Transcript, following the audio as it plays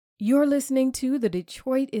You're listening to the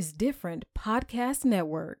Detroit is Different podcast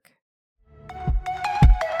network.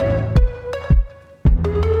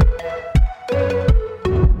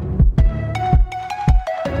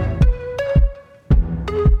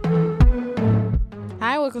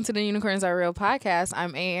 Hi, welcome to the Unicorns Are Real podcast.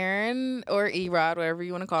 I'm Aaron, or E-Rod, whatever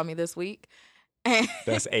you want to call me this week.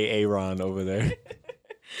 That's Aaron over there.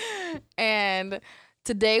 And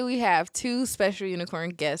today we have two special unicorn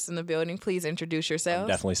guests in the building. Please introduce yourselves. I'm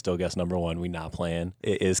definitely still guest number one. We not playing.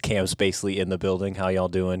 It is Cam Spacely in the building. How y'all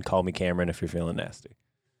doing? Call me Cameron if you're feeling nasty.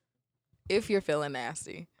 If you're feeling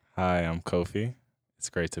nasty. Hi, I'm Kofi. It's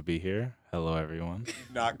great to be here. Hello, everyone. Do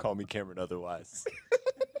not call me Cameron otherwise.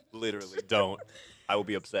 Literally, don't. I will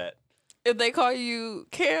be upset. If they call you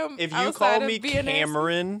Cam, If you outside call of me being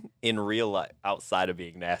Cameron in real life, outside of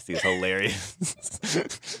being nasty, is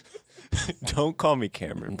hilarious. Don't call me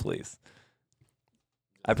Cameron, please.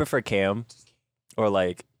 I prefer Cam, or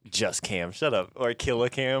like just Cam. Shut up. Or Killa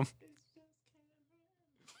Cam.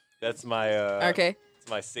 That's my Okay. It's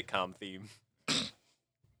my sitcom theme.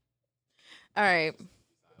 All right.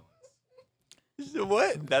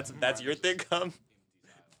 What? That's your sitcom.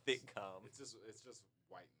 Sitcom. It's just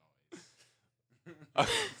white noise.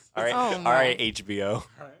 All right, Oh, all my. right, HBO.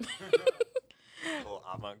 Little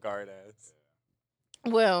avant-garde ass.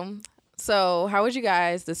 Well, so how would you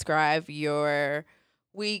guys describe your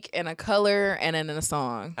week in a color and in a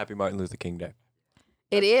song? Happy Martin Luther King Day.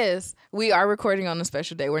 It is. We are recording on a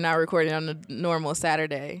special day. We're not recording on a normal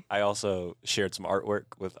Saturday. I also shared some artwork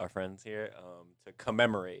with our friends here to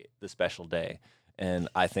commemorate the special day, and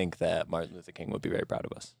I think that Martin Luther King would be very proud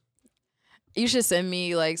of us. You should send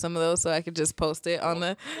me like some of those so I could just post it on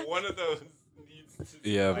the One of those needs to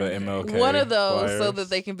Yeah, the MLK. one of those so flyers that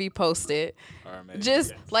they can be posted. are amazing.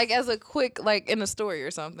 Just like as a quick like in a story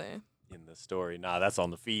or something. in the story. Nah, that's on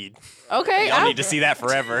the feed. Okay. Y'all need to see that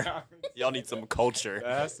forever. Y'all need some culture,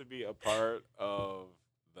 That has to be a part of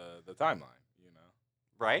the timeline, you know.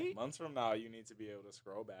 right? Months from now, you need to be able to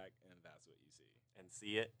scroll back, and that's what you see. And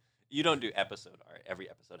see it. You don't do episode art. Every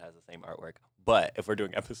episode has the same artwork. But if we're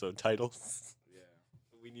doing episode titles, Yeah.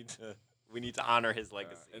 we need to honor his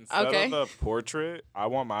legacy. Instead Okay. of the portrait, I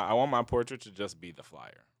want my portrait to just be the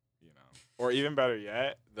flyer, you know. Or even better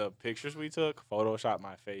yet, the pictures we took, Photoshop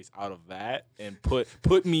my face out of that and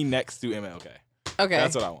put me next to MLK. Okay.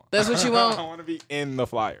 That's what I want. That's what you want? I want to be in the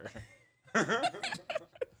flyer.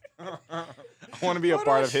 I want to be a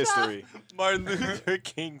part of history. Martin Luther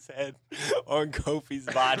King's head on Kofi's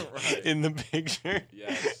body Right. in the picture.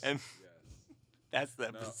 Yes. And Yes. that's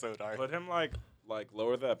the No. episode art. Put him like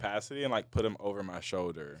lower the opacity and like put him over my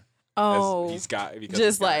shoulder. Oh. He's got because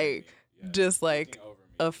just he's got like me. Yes. just like Looking over me.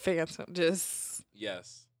 a phantom. Just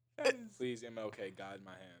Yes. Please, MLK, guide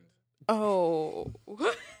my hand. oh.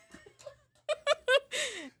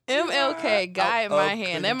 MLK guide Out my of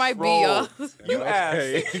hand. That might be y'all. You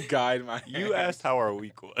MLK, guide my hand. You asked how our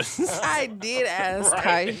week was. I did ask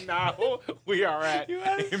right Kai. now we are at You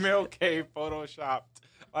asked- MLK photoshopped.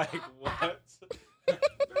 Like what? First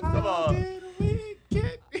of all, Did we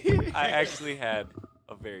get here? I actually had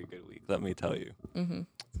a very good week, let me tell you. Mm-hmm.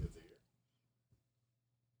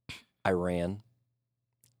 I ran.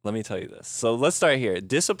 Let me tell you this. So let's start here.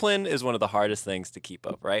 Discipline is one of the hardest things to keep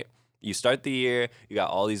up, right? You start the year, you got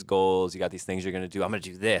all these goals, you got these things you're going to do. I'm going to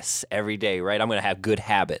do this every day, right? I'm going to have good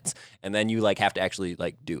habits. And then you like have to actually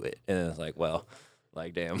like do it. And it's like, well,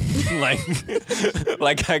 like damn.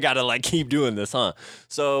 like I got to like keep doing this, huh?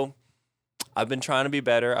 So I've been trying to be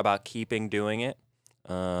better about keeping doing it.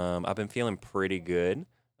 I've been feeling pretty good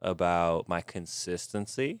about my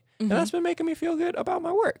consistency. And that's been making me feel good about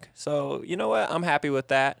my work. So, you know what? I'm happy with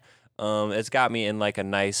that. It's got me in like a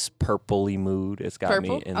nice purpley mood. It's got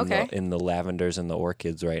Purple? me in Okay. the lavenders and the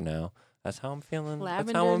orchids right now. That's how I'm feeling.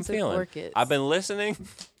 That's how I'm Lavenders and feeling. orchids. I've been listening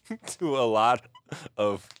to a lot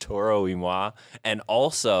of Toro y Moi and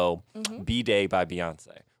also B-Day by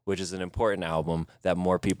Beyonce, which is an important album that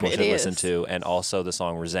more people It should listen is. to. And also the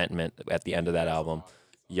song Resentment at the end of that album.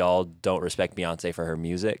 Y'all don't respect Beyonce for her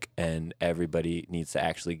music, and everybody needs to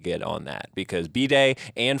actually get on that because B-Day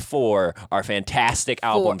and 4 are fantastic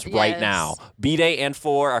albums right yes. now. B-Day and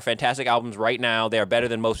 4 are fantastic albums right now. They are better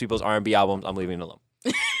than most people's R&B albums. I'm leaving it alone.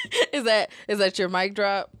 Is that your mic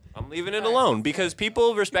drop? I'm leaving it alone because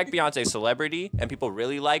people respect Beyonce's celebrity and people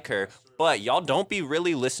really like her, but y'all don't be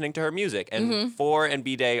really listening to her music. And 4 and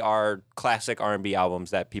B-Day are classic R&B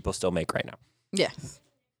albums that people still make right now. Yes.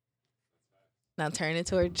 Now turn it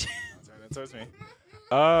towards Turn it towards me.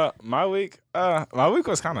 My week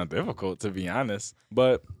was kind of difficult, to be honest,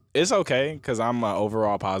 but it's okay because I'm an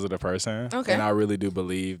overall positive person. Okay. And I really do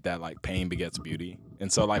believe that like pain begets beauty.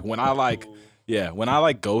 And so like when I like Yeah, when I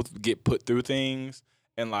like get put through things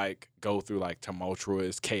and like go through like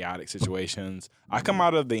tumultuous, chaotic situations, I come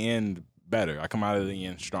out of the end better. I come out of the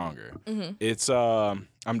end stronger. Mhm. It's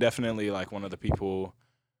I'm definitely like one of the people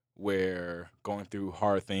where going through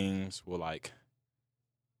hard things will like,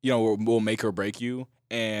 will make or break you,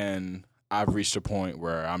 and I've reached a point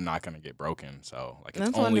where I'm not gonna get broken. So like it's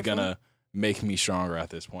That's only wonderful. gonna make me stronger at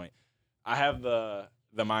this point. I have the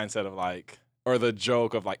mindset of like, or the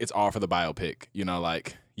joke of like, it's all for the biopic.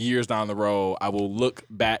 Like years down the road, I will look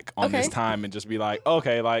back on this Okay. time and just be like,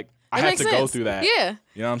 okay, like I It have makes to go sense. through that. Yeah.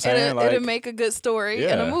 You know what I'm saying? It'll make a good story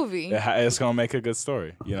in a Yeah. movie. It's gonna make a good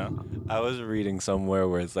story. I was reading somewhere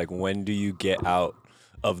where it's like, when do you get out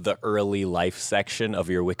of the early life section of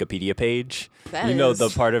your Wikipedia page? That You know is- the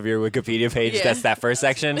part of your Wikipedia page Yeah. that's that first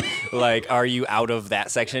section? Like, are you out of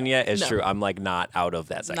that section yet? It's No. true. I'm like not out of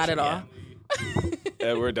that section Not at all.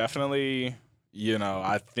 Yeah, we're definitely,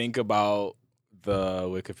 I think about the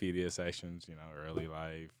Wikipedia sections, early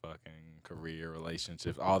life, fucking career,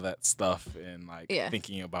 relationships, all that stuff, and like Yeah.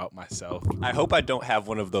 thinking about myself. I hope I don't have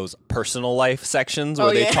one of those personal life sections where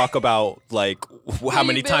Oh, they yeah. talk about like how you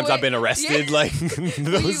many been times I've with? been arrested. Yeah. Like you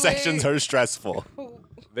those sections with? are stressful.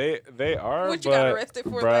 They are, What but you got arrested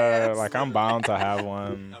for, bruh, Lance? like I'm bound to have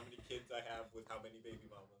one. many kids I have with how many baby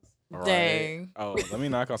mamas? Right? Dang. Oh, let me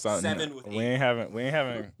knock on something. 7 with We ain't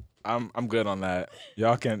having. I'm good on that.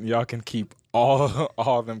 Y'all can keep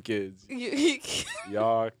all them kids.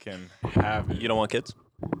 Y'all can have it. You don't want kids?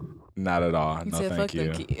 Not at all. He No, said, thank "Fuck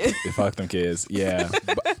you. them kids." Fuck them kids. Yeah.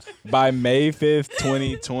 By May 5th,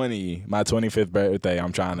 2020, my 25th birthday,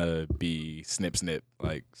 I'm trying to be snip,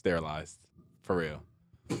 like sterilized. For real.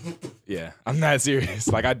 Yeah. I'm not serious.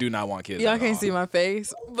 Like, I do not want kids. Y'all at can't all. see my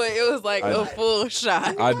face, but it was like a full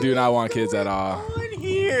shot. I do not want kids at all. On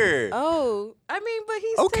here. Oh, I mean,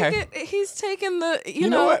 but Okay. he's taking the, You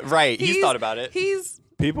know what? Right. He's thought about it. He's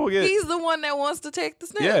People get. the one that wants to take the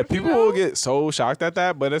snap. Yeah, you people know? will get so shocked at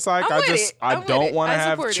that, but it's like I'm with it. I I'm with don't it. want to I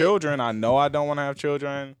have support it. children. I know I don't want to have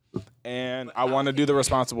children, and I want to do the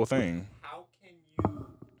responsible thing. How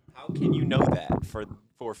can you know that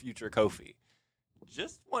for future Kofi?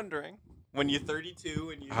 Just wondering. When you're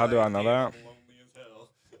 32 and you How do I know that?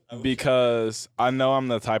 Because I know I'm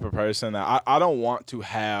the type of person that I don't want to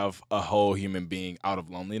have a whole human being out of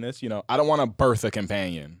loneliness. I don't want to birth a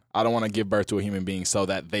companion. I don't want to give birth to a human being so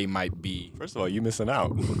that they might be. First of all, you missing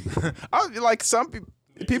out. Like some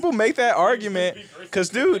people make that argument because,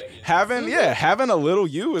 dude, having a little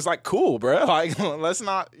you is like cool, bro. Like let's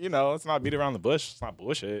not beat around the bush. It's not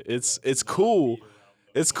bullshit. It's cool.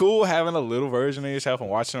 It's cool having a little version of yourself and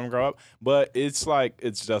watching them grow up, but it's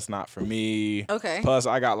just not for me. Okay. Plus,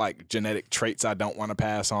 I got like genetic traits I don't want to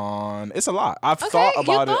pass on. It's a lot. I've Okay, thought you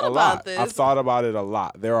about it thought a about lot. this. I've thought about it a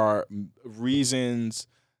lot. There are reasons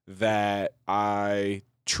that I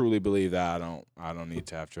truly believe that I don't need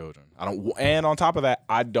to have children. And on top of that,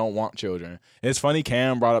 I don't want children. It's funny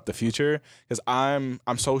Cam brought up the future because I'm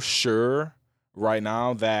so sure right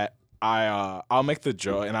now that I'll make the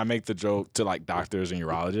joke, and I make the joke to like doctors and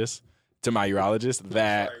urologists, to my urologist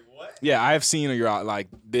that yeah, I have seen a urologist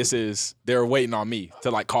like they're waiting on me to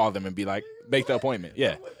like call them and be like make the appointment.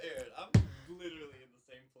 Yeah. I'm literally in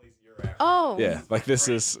the same place you're at. Oh. Yeah, like this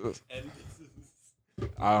is And this is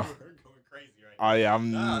uh, going crazy right oh yeah,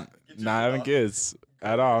 I'm not having kids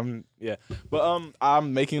at all. But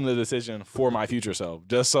I'm making the decision for my future self,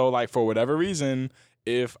 just so like for whatever reason,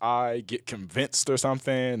 if I get convinced or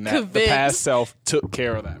something that the past self took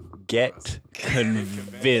care of that. Get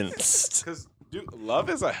convinced. Because dude, love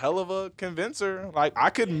is a hell of a convincer. Like I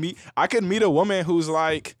could meet a woman who's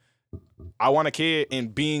like, I want a kid,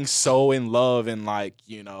 and being so in love and like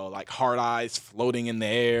like hard eyes floating in the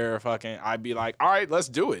air, fucking. I'd be like, all right, let's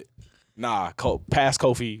do it. Nah, past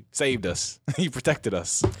Kofi saved us. He protected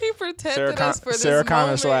us. He protected us for this Sarah Connor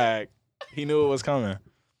moment. swag. He knew it was coming.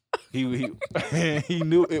 He he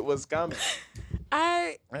knew it was coming.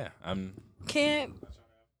 I I'm. can't.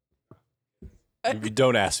 You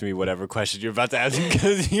don't ask me whatever question you're about to ask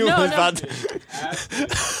because you No, was no. about to.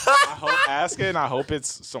 I hope ask it, and I hope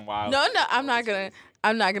it's some wild. No, I'm not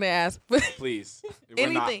gonna ask. But Please. We're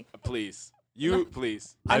not- Anything. please.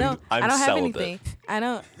 Please. I don't. I'm I don't have celibate. anything. I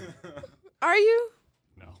don't. Are you?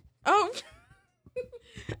 No. Oh.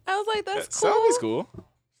 I was like, that's cool.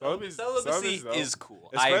 Celibacy's cool. Celibacy dope. is cool.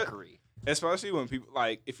 I Espe- agree. Especially when people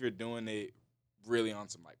like if you're doing it really on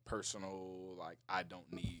some like personal, like I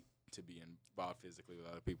don't need to be involved physically with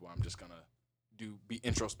other people. I'm just gonna be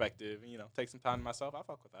introspective and take some time to myself. I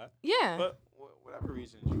fuck with that. Yeah. But whatever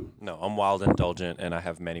reason you No, I'm wild indulgent and I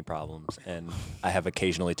have many problems and I have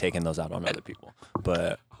occasionally taken those out on other people.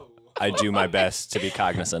 But I do my best to be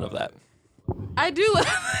cognizant of that. I do love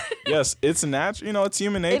Yes, it's natural. You know, it's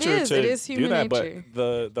human nature is. to It is human do that. nature.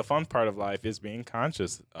 But the fun part of life is being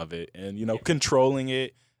conscious of it and controlling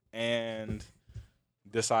it and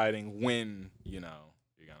deciding when you're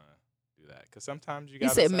gonna do that. Because sometimes you You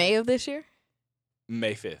got. said May of this year?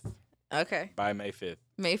 May 5th. Okay. By May 5th.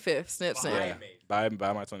 May 5th. Snip, snip. Yeah. By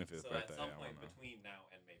my 25th So birthday. at some I point wanna- between now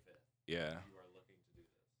and May 5th, Yeah. you are looking to do this.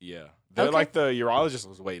 Yeah. They're Okay. like the urologist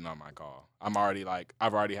was waiting on my call. I've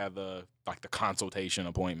already had the consultation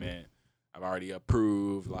appointment. I've already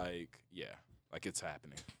approved. It's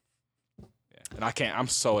happening. Yeah. And I'm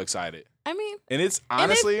so excited. I mean, And it's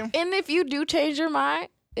honestly and if you do change your mind,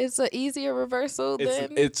 it's an easier reversal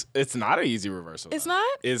than it's not an easy reversal. it's though.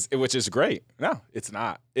 not. Which is great. No, it's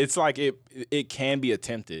not. It's like it can be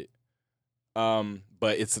attempted.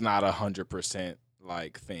 But it's not 100%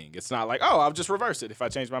 thing. It's not like, oh, I'll just reverse it if I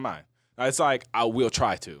change my mind. It's like I will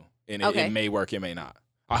try to, and Okay. it may work, it may not.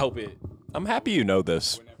 I hope it. I'm happy you know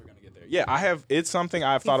this. We're never gonna get there. Yeah, I have. It's something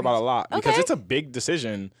I've thought about a lot because Okay. it's a big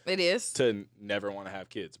decision It is. to never want to have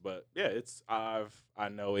kids. But yeah, I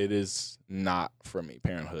know it is not for me.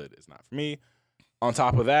 Parenthood is not for me. On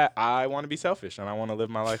top of that, I want to be selfish and I want to live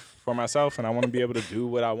my life for myself and I want to be able to do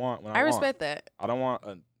what I want when I I want. respect that. I don't want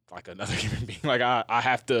another human being. I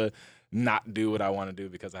have to not do what I want to do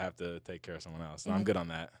because I have to take care of someone else. So I'm Mhm. good on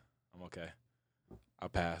that. I'm okay. I'll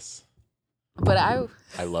pass. But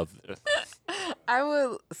I love this. I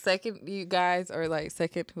would second you guys or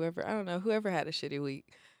second whoever. I don't know. Whoever had a shitty week.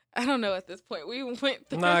 I don't know at this point. We went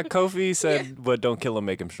through. Nah, Kofi said, "But don't kill him,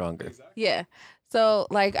 make him stronger." Yeah. So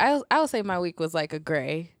I would say my week was like a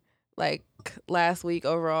gray, last week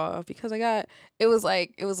overall because it was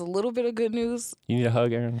a little bit of good news. You need a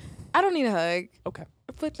hug, Aaron? I don't need a hug. Okay,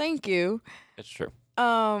 But thank you. it's true.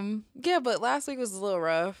 Yeah, but last week was a little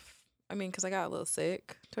rough. I mean, because I got a little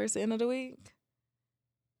sick towards the end of the week.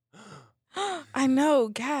 I know,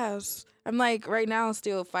 gas. I'm right now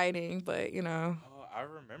still fighting, but Oh, I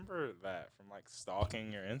remember that from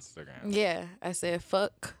stalking your Instagram. yeah, I said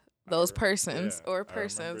fuck those persons yeah, or I remember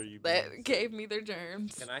persons you that being gave me their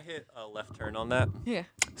germs. Can I hit a left turn on that? Yeah.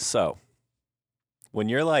 So, when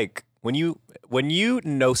you're when you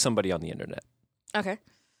know somebody on the internet, Okay.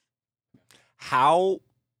 how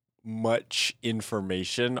much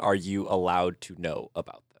information are you allowed to know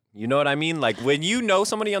about them? You know what I mean? When you know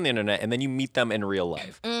somebody on the internet and then you meet them in real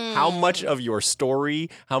life, how much of your story,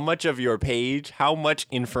 how much of your page, how much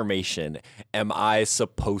information am I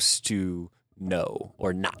supposed to know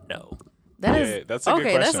or not know? That Yeah, is that's a good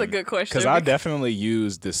okay. That's a question. good question. Because I definitely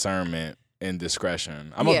use discernment and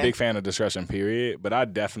discretion. I'm Yeah. a big fan of discretion, period. But I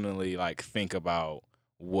definitely think about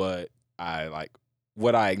what I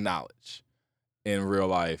acknowledge in real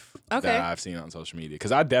life Okay. that I've seen on social media.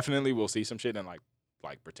 Because I definitely will see some shit and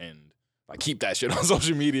pretend keep that shit on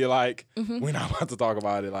social media. Mhm. We're not about to talk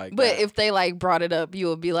about it. But that. if they brought it up, you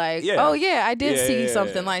would be like, Yeah. "Oh yeah, I did Yeah, see yeah,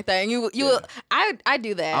 something yeah. like that." And you Yeah. I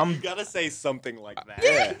do that. I'm You gotta say something like that.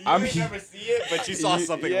 Yeah, You I'm may hu- never see it, but you saw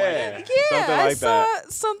something yeah. like that. yeah, something I like saw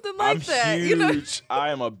that. something like I'm that. huge. You know, I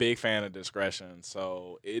am a big fan of discretion,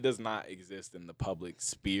 so it does not exist in the public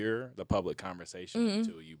sphere, the public conversation, Mhm.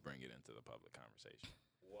 until you bring it into the public conversation.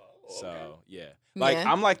 Whoa, So yeah, Yeah.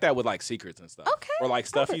 I'm like that with secrets and stuff. Okay. Or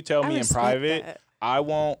stuff you tell I me in respect private. that. I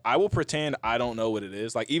will pretend I don't know what it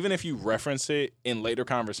is. Even if you reference it in later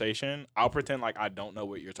conversation, I'll pretend I don't know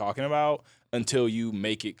what you're talking about until you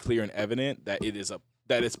make it clear and evident that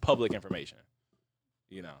that it's public information.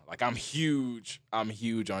 I'm huge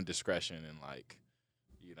on discretion and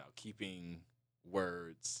keeping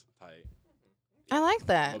words tight. I like I'm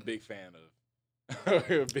that. a big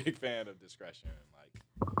fan of discretion.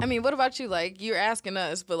 I mean, what about you? You're asking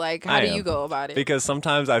us, but how I do am. you go about it? Because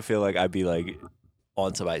sometimes I feel like I'd be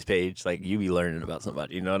on somebody's page, you be learning about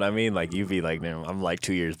somebody. You know what I mean? You be man, I'm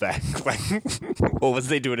 2 years back. What was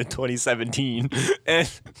they doing in 2017? And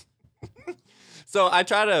so I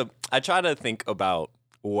try to think about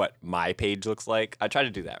what my page looks like. I try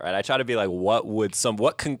to do that, right? I try to be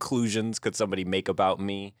what conclusions could somebody make about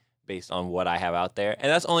me based on what I have out there. And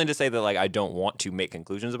that's only to say that I don't want to make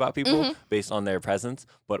conclusions about people based on their presence,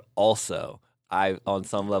 but also I on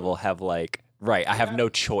some level have I have no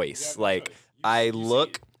choice. I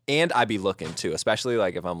look and I be looking too, especially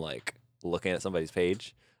if I'm looking at somebody's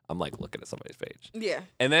page, I'm looking at somebody's page. yeah.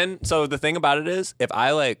 And then so the thing about it is if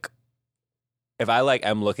I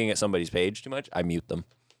am looking at somebody's page too much, I mute them.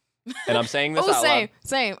 And I'm saying this Oh, out loud.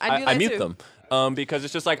 same. I do that I mute too. them. Because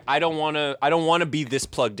it's just I don't want to be this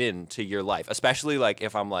plugged in to your life, especially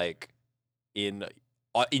if I'm in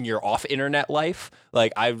your off internet life.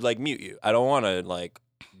 I mute you. I don't want to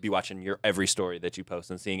be watching your every story that you post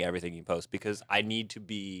and seeing everything you post because I need to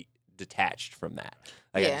be detached from that.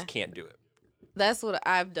 Like I Yeah. just can't do it. That's what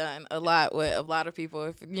I've done a lot with a lot of people.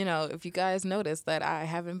 If you guys notice that I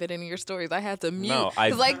haven't been in your stories, I had to mute. No,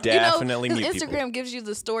 I 'Cause, definitely because mute people. Instagram gives you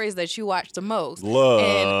the stories that you watch the most. Look,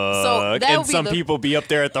 And so that would be some the- people be up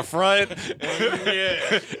there at the front.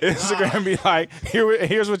 Instagram be like,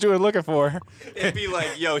 here's what you were looking for. It'd be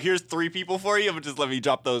like, yo, here's 3 people for you, but just let me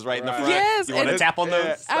drop those right in the Right. front. Yes, You want to and- tap on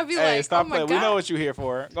those? I'd be Hey, like, stop oh my playing. God. We know what you're here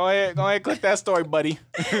for. Go ahead, click that story, buddy.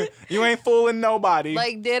 You ain't fooling nobody.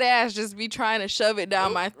 Like dead ass just be trying to shove it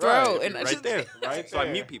down my throat. Right, And I Right just, there. Right So I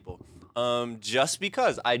there. mute people. Just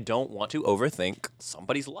because I don't want to overthink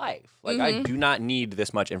somebody's life. Like I do not need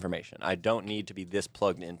this much information. I don't need to be this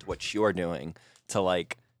plugged into what you're doing to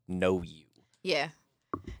like know you. Yeah.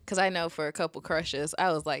 Because I know for a couple crushes,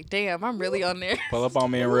 I was like, damn, I'm really on there. Pull up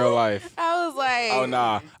on me in real life. I was like, Oh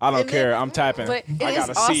nah, I don't And then- care. I'm tapping. but it I is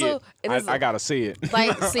gotta see also- it. it is I gotta see it.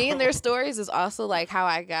 like seeing their stories is also like how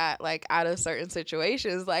I got like out of certain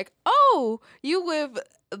situations. Like, oh, you with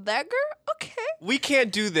that girl? Okay. We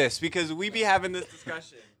can't do this because we be having this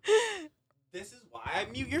discussion. This is why I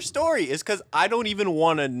mute your story. Is because I don't even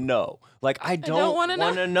want to know. Like I don't wanna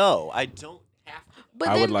want know. to know. I don't have to. But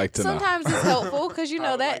I then would like to know. sometimes it's helpful because you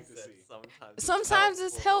know that. Sometimes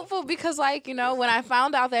it's helpful because like when I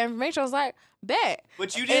found out that information, I was like, bet.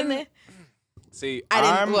 But you And didn't. then, See, I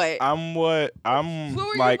didn't- I'm What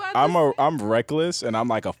were you like about to I'm reckless and I'm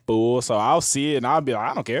like a fool, so I'll see it and I'll be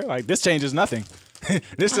like, I don't care. Like this changes nothing.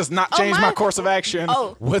 This does not change my mine- course of action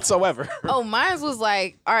Oh. whatsoever. oh, mine was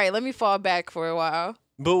like, all right, let me fall back for a while.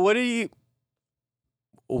 But what do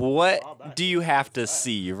you have to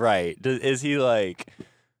see? Right? Is he like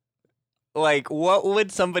what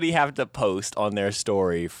would somebody have to post on their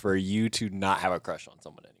story for you to not have a crush on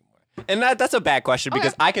someone anymore? And that's a bad question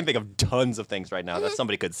because I can think of tons of things right now that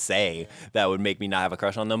somebody could say that would make me not have a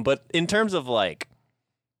crush on them. But in terms of like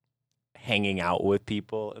hanging out with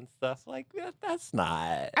people and stuff, like that's not.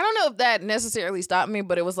 I don't know if that necessarily stopped me,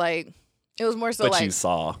 but it was like, it was more so But like, you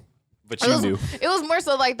saw. But it you was, knew. it was more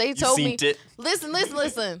so like they You told me, seen it.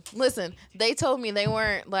 listen. They told me they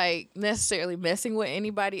weren't like necessarily messing with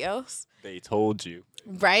anybody else, They told you.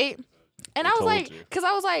 right? And They I was told like, you. because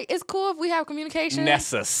I was like, it's cool if we have communication.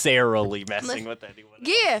 Necessarily messing with anyone else.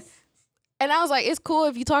 Yeah. And I was like, it's cool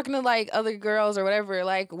if you talking to like other girls or whatever,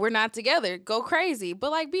 like we're not together, go crazy. But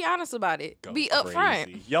like be honest about it. Go be upfront.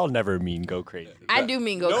 crazy. Y'all never mean go crazy. I do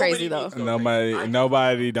mean go Nobody crazy though. means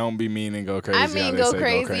Nobody don't be mean and go crazy. I how mean they go say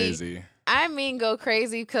crazy. crazy. I mean go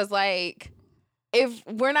crazy because like if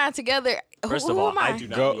we're not together, First who of all, am I? do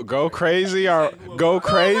not mean Go crazy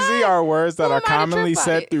are words that Who are am I to commonly trip about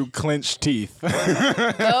said it? through clenched teeth.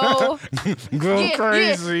 Go Go yeah,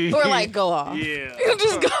 crazy. yeah. Or like go off. Yeah.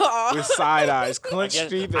 Just go off. with side eyes, clenched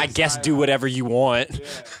teeth. I and guess side do whatever you want.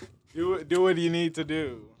 eyes. Do what you need to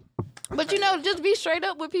do. But just be straight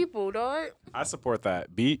up with people, dog. I support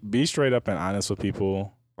that. Be straight up and honest with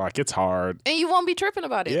people. Like it's hard. And you won't be tripping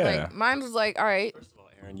about it. Yeah. Like mine was like, all right. First of all,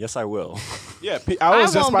 Aaron, yes, I will. Yeah, I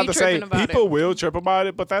was I just won't about be to say tripping about people will trip about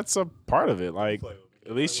it, but that's a part of it. Like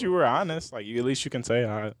at least you were honest. Like at least you can say, you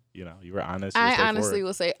were honest. you were I straightforward. honestly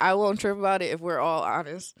will say I won't trip about it if we're all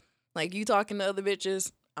honest. Like you talking to other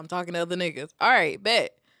bitches, I'm talking to other niggas. All right,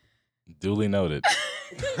 bet. Duly noted.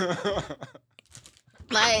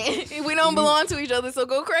 Like we don't belong to each other, so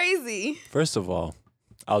go crazy. First of all,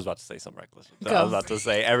 I was about to say something reckless. Go. I was about to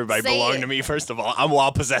say everybody Say belong it. to me. First of all, I'm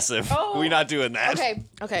wild possessive. Oh. We're not doing that.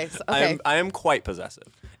 Okay. I am quite possessive,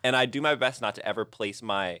 and I do my best not to ever place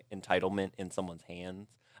my entitlement in someone's hands.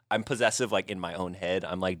 I'm possessive, like in my own head.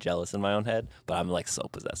 I'm like jealous in my own head, but I'm like so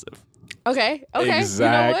possessive. Okay.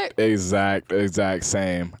 Exact, You know what? exact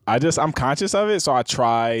same. I'm conscious of it, so I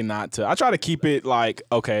try not to. I try to keep it like,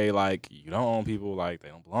 okay, like you don't own people, like they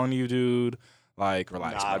don't belong to you, dude. Like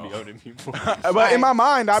relax, Nah, I bro. be owning people. But in my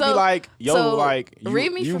mind, I'd be So- like, yo, so like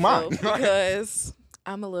read me you for mine. Phil because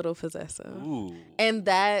I'm a little possessive, Ooh, and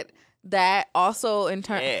that also in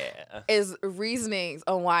turn yeah. is reasonings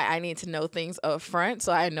on why I need to know things up front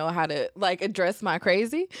so I know how to like address my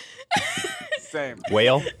crazy. Same.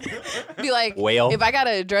 Whale. Be like, Whale. if I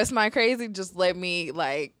gotta address my crazy, just let me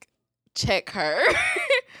like check her.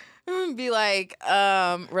 Be like,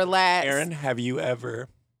 relax. Aaron, have you ever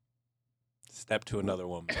stepped to another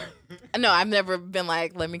woman? No, I've never been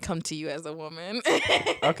like, let me come to you as a woman.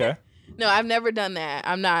 Okay. No, I've never done that.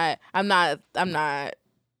 I'm not. I'm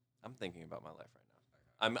thinking about my life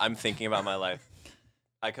right now. I'm thinking about my life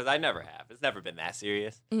because I never have. It's never been that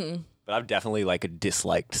serious. Mm-mm. But I've definitely like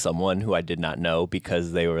disliked someone who I did not know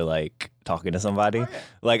because they were like talking to somebody.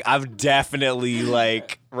 Like I've definitely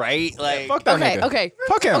like right like Fuck that nigga. Okay.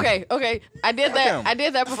 Fuck him. Okay. I did Fuck that. him. I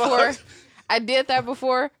did that before. I did that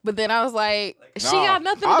before, but then I was like, she Nah, got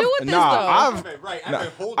nothing to do with this though.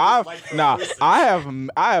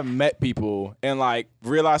 I have met people and like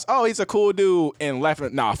realized, oh, he's a cool dude, and left.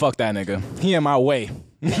 Nah, fuck that nigga. He in my way.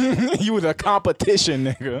 You was a competition,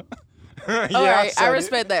 nigga. All right, I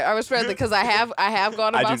respect that. I respect that because I have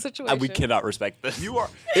gone about situations. We cannot respect this. You are.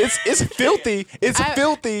 It's filthy. It's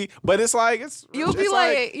filthy. But it's like You'll be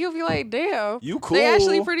like, damn. You cool. They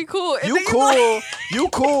actually pretty cool. And You then cool. like- You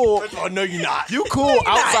cool. Oh no, you're not. You cool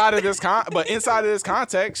outside of this but inside of this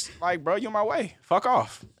context, like, bro, you in my way. Fuck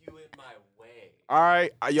off. You in my way. All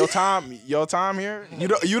right, your time here. You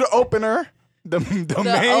the opener. The main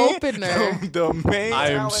opener. The main. I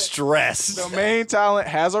am talent, stressed. The main talent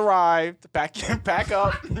has arrived. Pack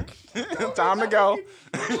up. Time to go.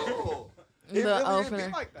 The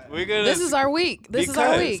opener. We're gonna. This is our week. This is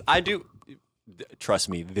our week. I do. Trust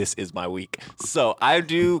me, this is my week. So I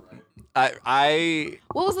do. I.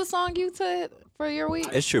 What was the song you said for your week?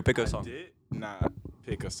 It's true. Pick a song. Not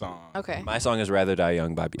pick a song. Okay. My song is "Rather Die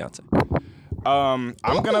Young" by Beyonce. I'm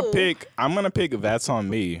gonna Ooh. pick "That's on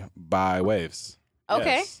Me" by Waves.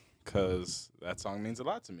 Okay. Because that song means a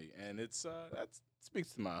lot to me, and it's that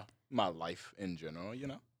speaks to my life in general. You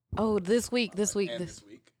know. Oh, this week. This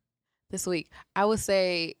week. I would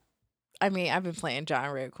say, I mean, I've been playing John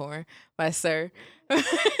Redcorn by Sir.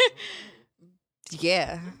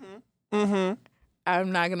 Yeah. Mm-hmm.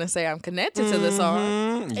 I'm not gonna say I'm connected to the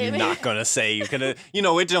song. You're not gonna say you gonna. You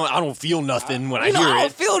know, I don't feel nothing when I You know, hear I don't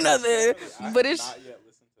it. feel nothing. But it's not yet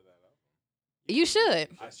listened to that album. you should.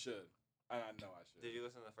 I should. I know I should. Did you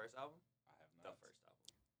listen to the first album? I have The first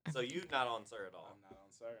album. So you're not on Sir at all. I'm not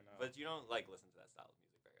on Sir, no. But you don't like listen to that style of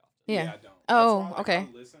music very often. Yeah. I don't. Oh, That's why, okay.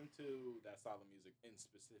 I listen to that style of music in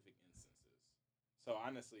specific instances. So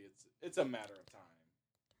honestly, it's a matter of time.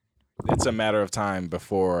 It's a matter of time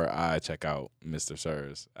before I check out Mr.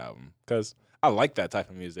 Sir's album because I like that type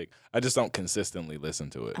of music. I just don't consistently listen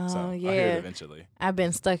to it. So Oh, I hear yeah. it eventually. I've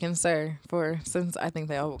been stuck in Sir since I think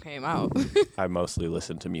they all came out. I mostly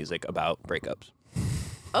listen to music about breakups.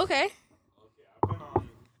 Okay.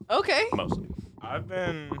 Okay. Mostly. I've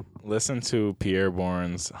been listening to Pierre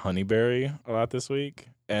Bourne's Honeyberry a lot this week,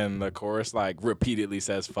 and the chorus like repeatedly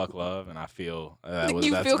says "fuck love," and I feel that's You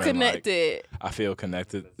feel been, like, connected. I feel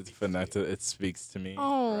connected. It's connected. It speaks to me,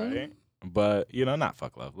 Oh. right? But not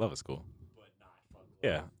fuck love. Love is cool.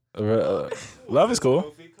 Yeah, love is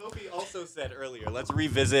cool. Kofi also said earlier, let's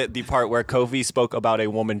revisit the part where Kofi spoke about a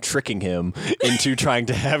woman tricking him into trying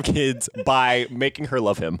to have kids by making her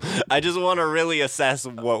love him. I just want to really assess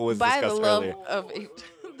what was By the discussed love earlier. of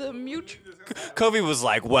the mutual. Kofi was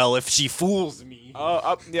like, well, if she fools me.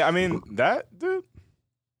 Yeah, I mean that, dude.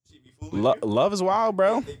 Love is wild,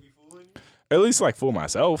 bro. At least like fool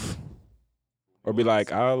myself, or be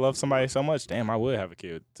like, I love somebody so much. Damn, I would have a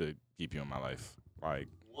kid to keep you in my life. Like,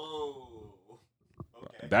 Whoa.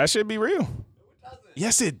 Okay. that should be real.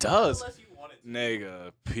 Yes, it does. Unless you want it to.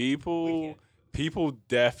 Nigga, people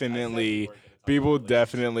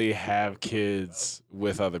definitely have kids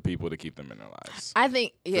with other people to keep them in their lives. I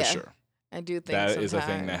think, yeah. For sure. I do think That is a thing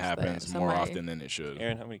sometimes that happens more somebody- often than it should.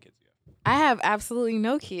 Aaron, how many kids do you I have absolutely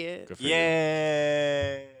no kids. Good for you.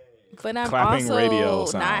 Yay. But I'm Clapping also radio not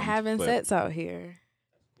sound, having but- sets out here.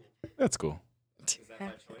 That's cool. Is that by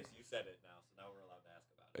choice? You said it now, so now we're allowed to ask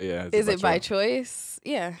about it. Yeah. Is it by choice? choice?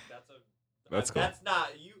 Yeah. That's cool. That's not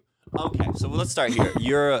you. Okay, so let's start here.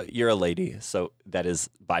 You're a lady, so that is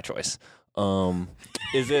by choice.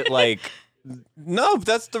 Is it like? No,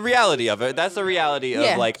 that's the reality of it. That's the reality of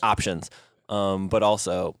Yeah. like options. But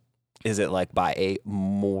also, is it like by a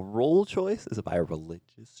moral choice? Is it by a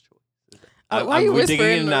religious choice? Why are you we're digging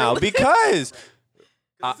whispering in the now religion? because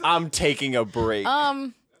I'm taking a break.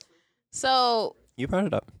 So You brought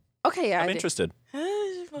it up. okay, yeah. I'm I did. interested.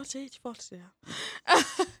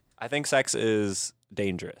 I think sex is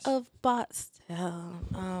dangerous. Of bots.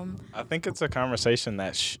 I I think it's a conversation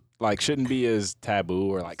that shouldn't be as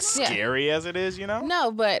taboo or like Yeah. scary as it is.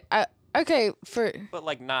 no, but okay for But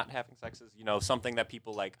like not having sex is, something that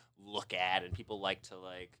people like look at and people like to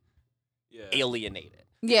like alienate it.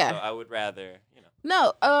 yeah. So I would rather,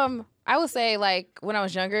 No, I would say like when I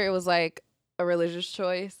was younger, it was like a religious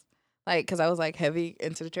choice, like because I was like heavy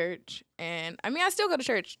into the church, and I mean I still go to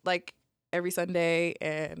church like every Sunday,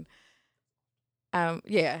 and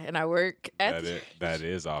and I work at That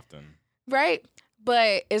is often. right,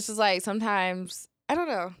 but it's just like sometimes I don't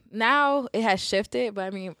know. Now it has shifted, but I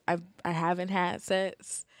mean I haven't had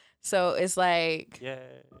sex, so it's like yeah.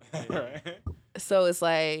 so it's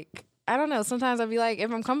like. I don't know. Sometimes I'll be like,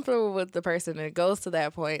 if I'm comfortable with the person and it goes to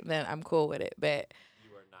that point, then I'm cool with it. But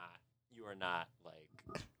You are not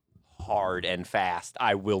like hard and fast.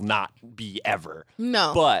 I will not be ever.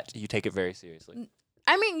 No. But you take it very seriously.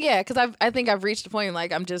 I mean, yeah, because I think I've reached a point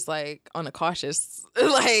like I'm just like on a cautious,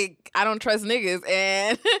 like I don't trust niggas,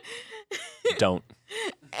 and Don't.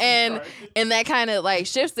 and that kind of like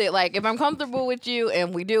shifts it. Like if I'm comfortable with you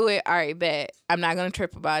and we do it, all right, bet I'm not gonna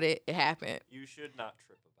trip about it. It happened, You should not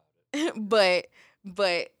trip about it.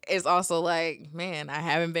 but it's also like, man, I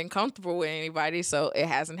haven't been comfortable with anybody, so it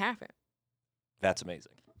hasn't happened. That's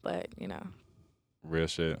amazing. But you know, Real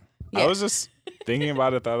shit. Yeah. I was just thinking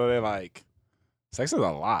about it the other day, like, sex is a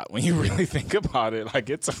lot when you really think about it. Like,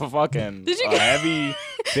 it's a fucking Did you a get- heavy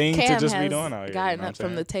thing Cam to just be has doing out here. gotten you know up what from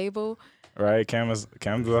I'm the table. saying? Right? Cam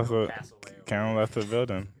left the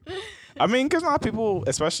building. I mean, because not people,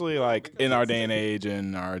 especially like in our day and age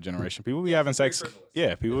and our generation, people be having sex.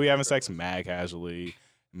 Yeah, people be having sex mad casually,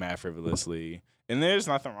 mad frivolously. And there's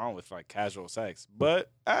nothing wrong with like casual sex.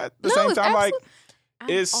 But at the No, same it's time, like, I'm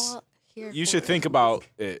it's- all here you for should it. think about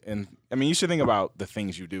it, and I mean, you should think about the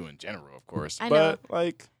things you do in general, of course. I but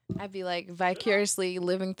like, I'd be like vicariously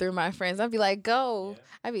living through my friends. I'd be like, go.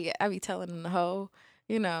 I'd be telling them the hoe,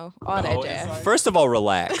 you know, all that jazz. First of all,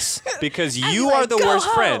 relax, because I'd be you like, are the "Go worst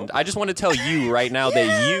home." friend. I just want to tell you right now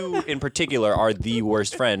that you, in particular, are the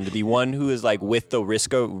worst friend. The one who is like with the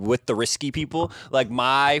risky people. Like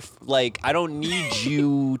I don't need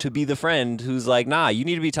you to be the friend who's like, nah. You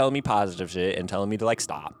need to be telling me positive shit and telling me to like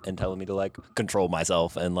stop and telling me to like control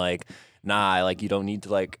myself and like, nah. Like you don't need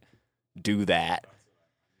to like do that.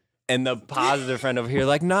 And the positive friend over here,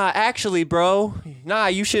 like, nah, actually, bro, nah,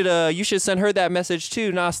 you should send her that message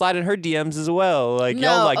too. Nah, slide in her DMs as well. Like,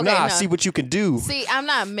 No, yo, like, okay, nah, no. see what you can do. See, I'm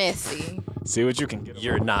not messy. see what you can get.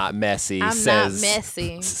 You're not messy. I'm says, not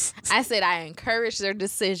messy. I said I encourage their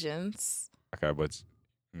decisions. Okay, but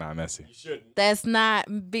not messy. That's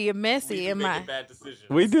not being messy in my.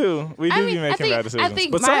 We do be making bad decisions,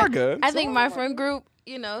 but some are good. I think my friend group,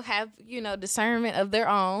 you know, have discernment of their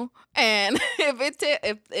own, and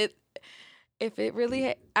if it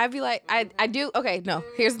really, I'd be like, I do. Okay, no.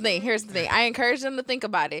 Here's the thing. I encourage them to think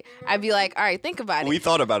about it. I'd be like, all right, think about it. We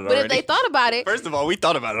thought about it but already. if they thought about it, First of all, we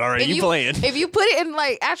thought about it already. if You playing? If you put it in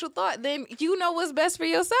like actual thought, then you know what's best for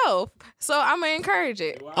yourself. So I'm gonna encourage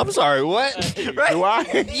it. I'm sorry. What? Right? Do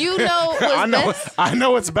I? You know what's best. I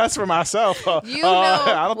know what's best for myself. You know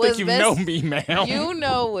I don't what's think you best- know me, ma'am. You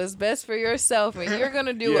know what's best for yourself, and you're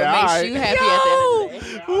gonna do Yeah, what makes alright. you happy at the end of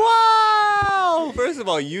the day. Wow. First of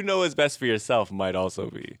all, you know what's best for yourself might also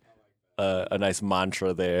be a nice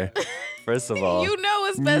mantra there. First of all, You know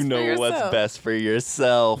what's best you know for yourself. what's best for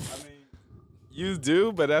yourself. You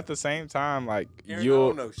do, but at the same time, like Aaron, you'll I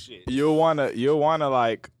don't know shit. you'll wanna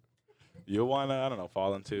I don't know,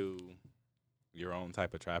 fall into your own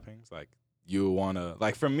type of trappings. Like you wanna,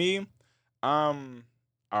 like for me, I'm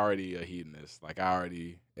already a hedonist. Like I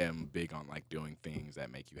already am big on like doing things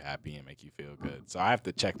that make you happy and make you feel good. So I have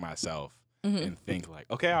to check myself Mhm. and think like,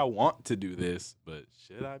 okay, I want to do this, but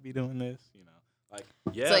should I be doing this? You know, like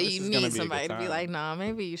yeah. So this you is gonna need be a somebody good to be time. like, nah,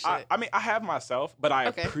 maybe you should. I mean, I have myself, but I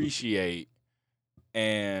Okay. appreciate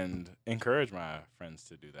and encourage my friends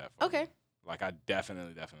to do that for Okay. me. Like, I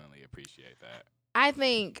definitely appreciate that. I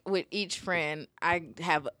think with each friend, I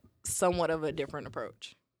have somewhat of a different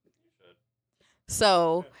approach.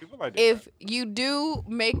 So People are if you do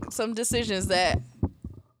make some decisions that,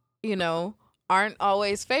 aren't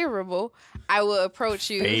always favorable, I will approach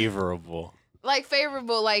you Favorable. like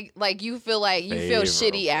favorable, like you feel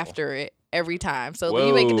shitty Favorable. after it every time. So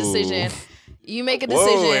you make a decision,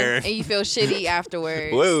 Whoa, Aaron. and you feel shitty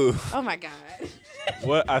afterwards. Whoa. Oh my god.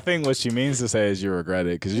 I think what she means to say is you regret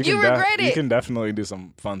it, because you You can regret you it. can definitely do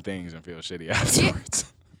some fun things and feel shitty afterwards.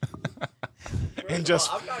 and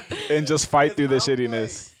just fight through the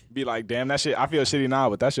shittiness. Be like, damn, that shit, I feel shitty now,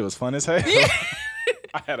 but that shit was fun as hell.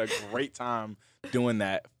 I had a great time doing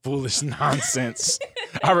that foolish nonsense.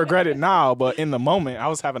 I regret it now, but in the moment, I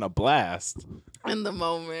was having a blast. In the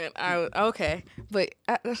moment, but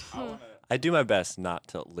I do my best not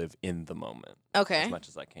to live in the moment okay. as much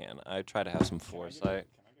as I can. I try to have some foresight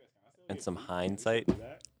and some hindsight.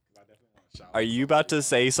 Are you about to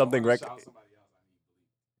say something?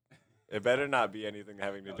 It better not be anything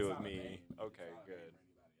having to do with me. Okay, good.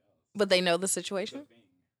 But they know the situation.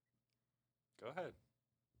 Go ahead.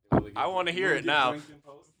 I want to hear it now.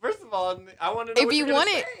 First of all, I want to know If what you you're gonna want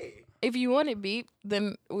it- say. If you want it beep,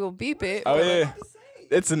 then we'll beep it. Oh But, yeah,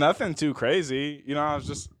 it's nothing too crazy. You know, I was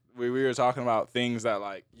just we were talking about things that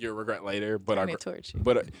like you regret later, but turn it towards you.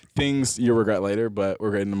 things you regret later, but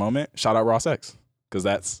regret in the moment. Shout out Raw Sex, because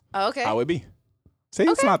that's Oh, okay. how it be. See,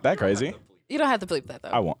 it's Okay. not that crazy. You don't have to bleep that though.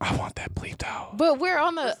 I want that bleeped out. But we're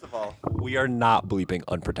on the. First of all, we are not bleeping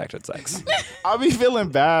unprotected sex. I'll be feeling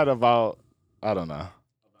bad about. I don't know.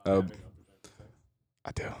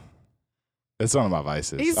 I do. It's one of my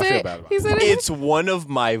vices. He I feel said. bad about He it. said it. It's one of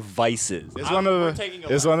my vices. It's one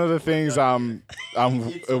of the things I'm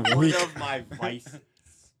weak. One of my vices.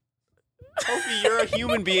 Kofi, you're a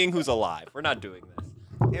human being who's alive. We're not doing this.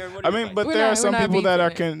 Aaron, what I are your mean, but We're there not- are some we're not people that are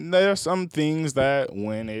beefing there are some things that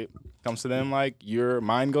when it comes to them, like your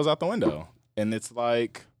mind goes out the window, and it's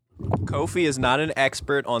like Kofi is not an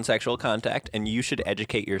expert on sexual contact, and you should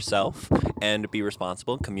educate yourself and be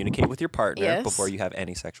responsible and communicate with your partner Yes. before you have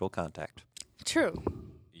any sexual contact. True.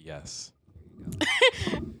 yes.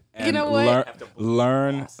 You know what?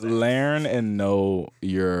 Learn and know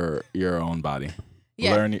your own body.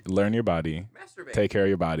 Yeah. Learn your body. Masturbate. Take care of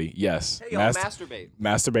your body. Yes. Hey, y'all, masturbate.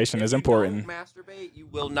 Masturbation If is you important. don't masturbate, you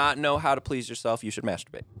will not know how to please yourself. You should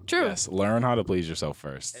masturbate. True. Yes. Learn how to please yourself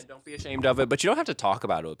first. And don't be ashamed of it, but you don't have to talk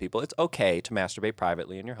about it with people. It's okay to masturbate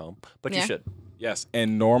privately in your home, but Yeah. you should. Yes.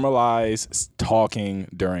 And normalize talking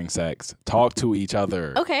during sex. Talk to each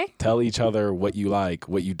other. Okay. Tell each other what you like,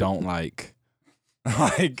 what you don't like.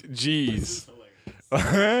 Like, jeez.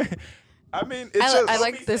 I mean, it's just I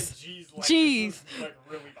like this. Jeez.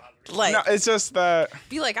 Like, no, it's just that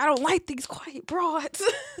be like, I don't like these quiet broads.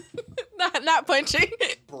 not punching.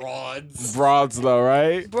 broads though,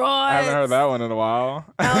 right? Broads. I haven't heard that one in a while.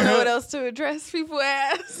 I don't know what else to address people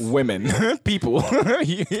as. Women, people.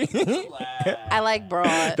 I like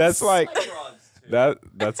broads. That's like that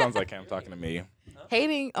sounds like him talking to me.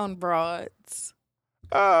 hating on broads.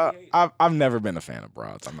 I've never been a fan of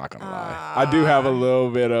broads. I'm not gonna lie. I do have a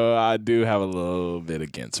little bit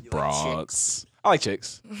against broads. I like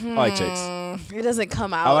chicks. I like chicks. It doesn't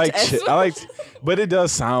come out. I like as- but it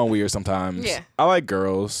does sound weird sometimes. Yeah. I like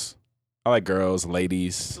girls.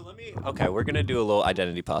 Ladies. So okay, we're going to do a little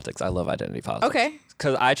identity politics. I love identity politics. Okay.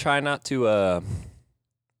 Because I try not to,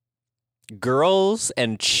 girls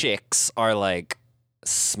and chicks are like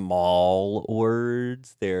small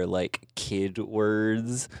words. They're like kid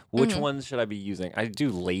words. Which ones should I be using? I do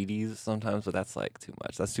ladies sometimes, but that's like too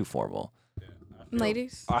much. That's too formal.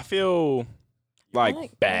 Ladies. I feel like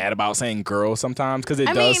like bad about saying girls sometimes because it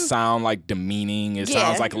I does mean, sound like demeaning. It yeah.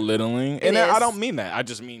 sounds like littling. It And I is. don't mean that. I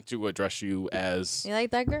just mean to address you as, You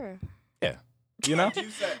like that girl? you know?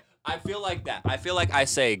 I feel like that. I feel like I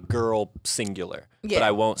say girl singular, but Yeah.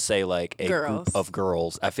 I won't say like a Girls. group of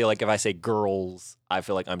girls. I feel like if I say girls, I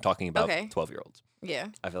feel like I'm talking about Okay. 12-year-olds. Yeah.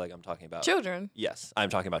 I feel like I'm talking about Children. Yes, I'm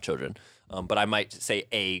talking about children. But I might say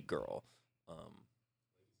a girl.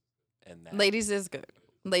 And that. Ladies is good.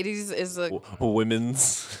 Ladies is a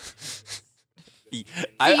Women's.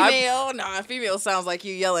 female. Nah, female sounds like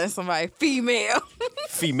you yelling at somebody. Female.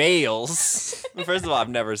 Females. First of all, I've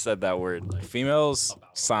never said that word. Females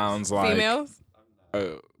sounds like. Females.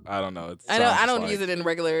 I don't know. I don't use it in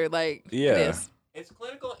regular like Yeah. this. It's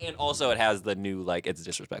clinical, and also it has the new like it's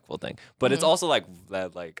disrespectful thing. But it's also like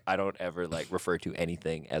that. Like I don't ever like refer to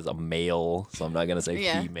anything as a male, so I'm not gonna say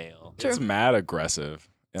Yeah. female. True. It's mad aggressive.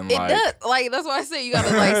 And It like, does. Like that's why I say you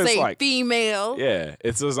gotta like It's say like- female. yeah,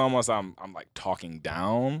 it's just almost I'm like talking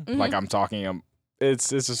down. Like I'm talking. It's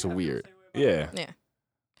just weird. Yeah.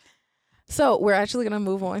 So we're actually gonna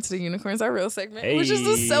move on to the Unicorns Are Real segment, which is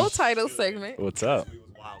the Hey. so title segment. What's up?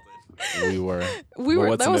 We were. We Well, were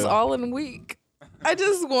what's that was new? all in a week. I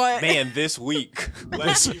just want Man, this week.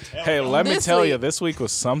 Hey, let me This tell you, week- this week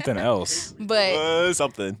was something else. but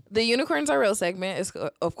Something. the Unicorns Are Real segment is,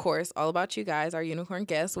 of course, all about you guys, our unicorn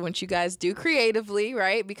guests, what you guys do creatively,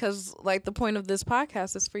 right? Because, like, the point of this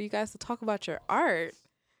podcast is for you guys to talk about your art,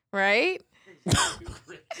 right?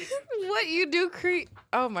 What you do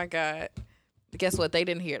Oh, my God. Guess what? They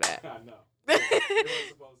didn't hear that.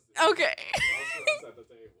 Okay.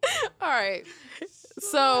 All right.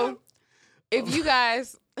 So, if you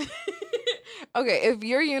guys... okay, if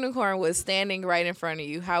your unicorn was standing right in front of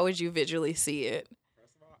you, how would you visually see it?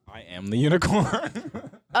 I am the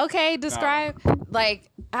unicorn. Okay, describe like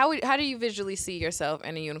how do you visually see yourself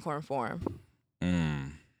in a unicorn form?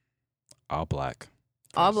 All black.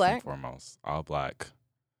 All first black? and foremost, all black,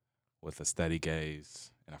 with a steady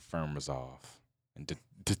gaze and a firm resolve and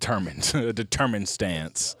determined, a determined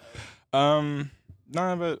stance. No,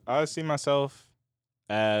 but I see myself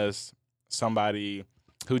as somebody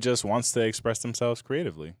who just wants to express themselves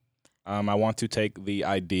creatively. I want to take the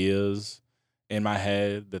ideas in my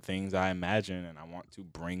head, the things I imagine, and I want to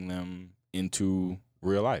bring them into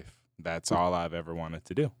real life. That's all I've ever wanted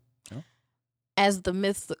to do. As the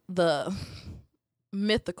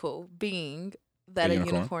mythical being that A a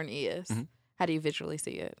unicorn? unicorn is, Mhm. how do you visually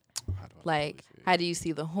see it? How do I Like, really see it? how do you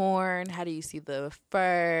see the horn? How do you see the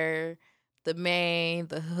fur, the mane,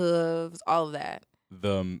 the hooves, all of that?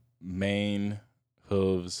 The mane,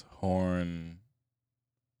 hooves, horn,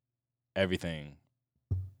 everything,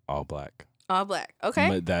 all black. All black.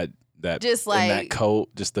 Okay. That Just in that like coat,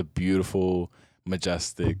 just the beautiful,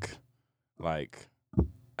 majestic, like.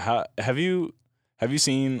 How have you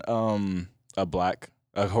seen a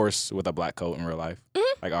horse with a black coat in real life? Mhm.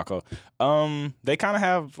 Like Akko. They kind of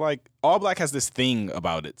have like all black has this thing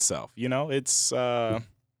about itself. You know, it's I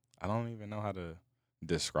don't even know how to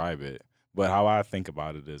describe it, but how I think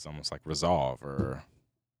about it is almost like resolve or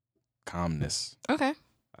calmness. Okay.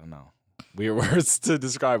 I don't know. Weird words to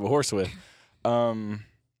describe a horse with.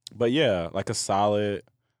 But yeah, like a solid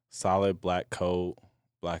black coat,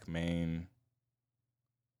 black mane,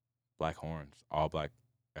 black horns, all black,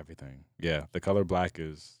 everything. Yeah, the color black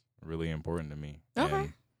is really important to me.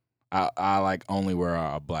 Okay. And I like only wear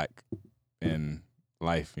a black in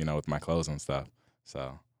life, you know, with my clothes and stuff.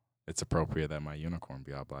 So it's appropriate that my unicorn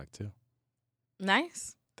be all black too.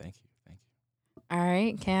 Nice. Thank you. All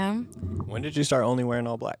right, Cam. When did you start only wearing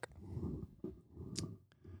all black?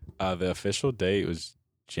 The official date was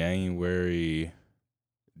January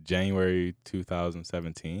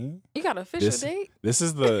 2017. You got an official This- date?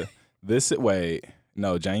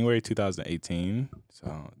 January 2018.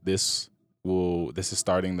 So this is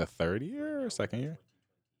starting the third year or second year?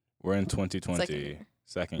 We're in 2020.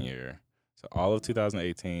 Second year. So all of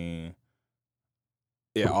 2018.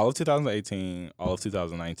 Yeah, all of 2018, all of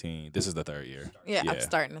 2019. This is the third year. Yeah, I'm Yeah.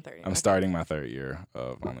 starting the 30. I'm starting my third year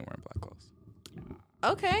of only wearing black clothes.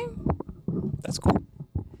 Okay. That's cool.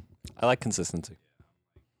 I like consistency.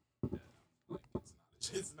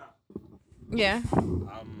 Yeah.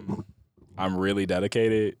 I'm really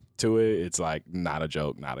dedicated to it. It's like not a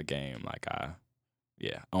joke, not a game. Like I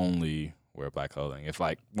only wear black clothing.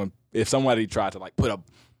 If somebody tried to like put a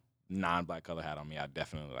non-black color hat on me, I'd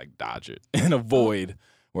definitely like dodge it and avoid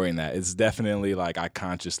wearing that. It's definitely like I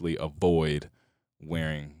consciously avoid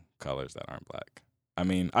wearing colors that aren't black. I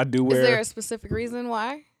mean, I do wear. Is there a specific reason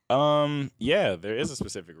why? Yeah, there is a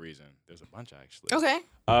specific reason. There's a bunch actually. Okay.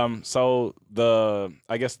 So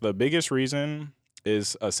I guess the biggest reason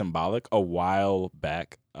is a symbolic. A while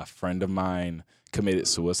back, a friend of mine committed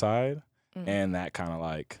suicide, and that kind of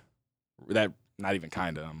like that. Not even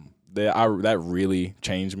kind of. That really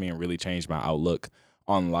changed me and really changed my outlook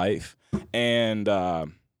on life. And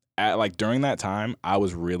during that time, I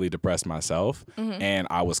was really depressed myself, and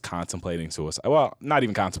I was contemplating suicide. Well, not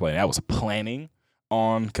even contemplating. I was planning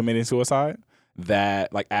on committing suicide.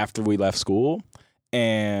 That like after we left school,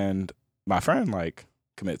 and my friend like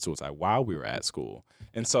committed suicide while we were at school.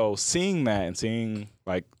 And so seeing that and seeing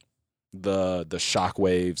like the shock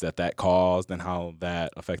waves that caused and how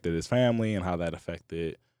that affected his family and how that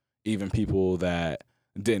affected even people that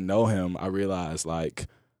didn't know him, I realized like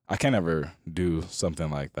I can't ever do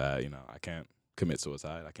something like that. You know, I can't commit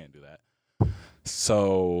suicide. I can't do that.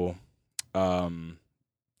 So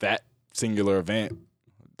that singular event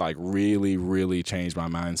like really, really changed my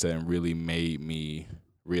mindset and really made me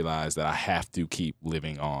realize that I have to keep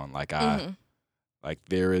living on. Like I've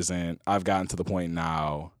gotten to the point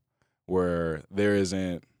now where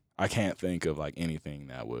I can't think of like anything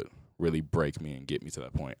that would really break me and get me to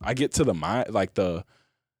that point. I get to the mind,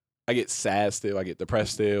 I get sad still, I get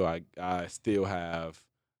depressed still, I still have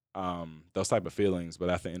those type of feelings, but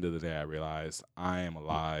at the end of the day, I realize I am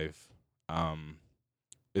alive.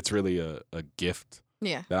 It's really a gift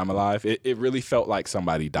Yeah. that I'm alive. It really felt like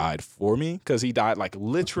somebody died for me because he died like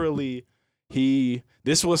literally.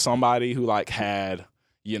 This was somebody who like had,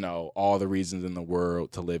 you know, all the reasons in the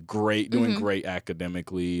world to live great, doing great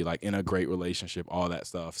academically, like in a great relationship, all that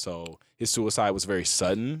stuff. So his suicide was very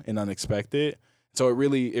sudden and unexpected. So it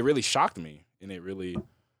really shocked me, and it really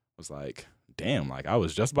was like, damn, like I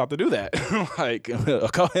was just about to do that, like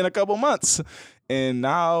in a couple months, and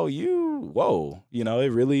now whoa, you know, it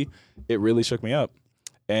really shook me up.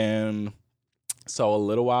 And so a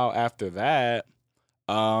little while after that,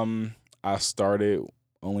 I started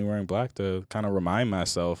only wearing black to kind of remind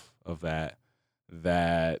myself of that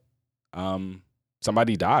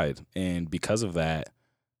somebody died, and because of that,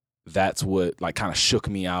 that's what like kind of shook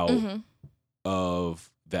me out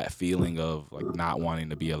of that feeling of like not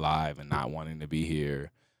wanting to be alive and not wanting to be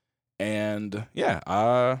here. And yeah,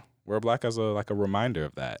 I wear black as a reminder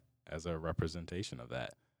of that, as a representation of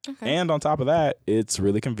that. Okay. And on top of that, it's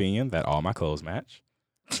really convenient that all my clothes match.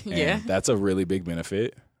 Yeah. And that's a really big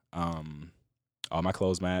benefit. All my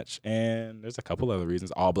clothes match, and there's a couple other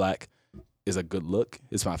reasons. All black is a good look.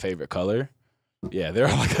 It's my favorite color. Yeah, there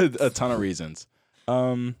are like a ton of reasons.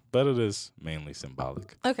 But it is mainly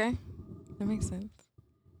symbolic. Okay, that makes sense.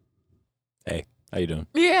 Hey, how you doing?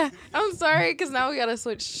 Yeah, I'm sorry, because now we gotta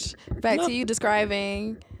switch back to you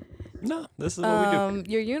describing No, this is what we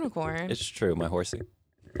do. your unicorn. It's true, my horsey.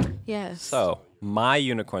 Yes. So my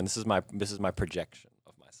unicorn. This is my projection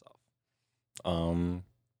of myself.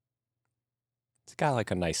 It's got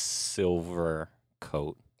like a nice silver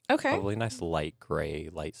coat. Okay. Probably nice light gray,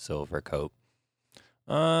 light silver coat.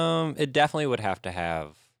 It definitely would have to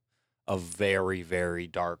have a very, very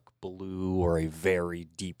dark blue or a very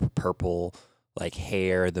deep purple, like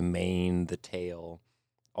hair, the mane, the tail,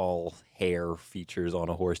 all hair features on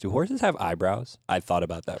a horse. Do horses have eyebrows? I thought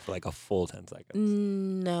about that for like a full 10 seconds.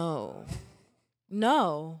 No.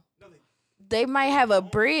 They might have a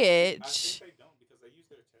bridge.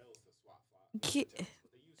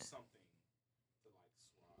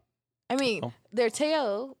 I mean, their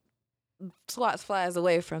tail flies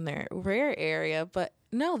away from their rear area, but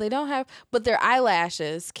no, they don't have. But their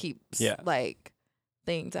eyelashes keeps like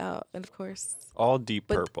things out, and of course, All deep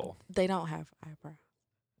But- purple. they don't have eyebrows.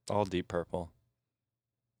 All deep purple.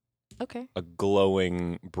 Okay. A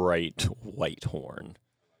glowing, bright white horn.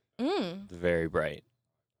 Mm. Very bright.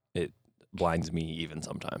 It blinds me even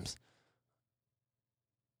sometimes.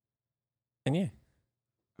 And yeah,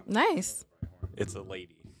 Nice. it's a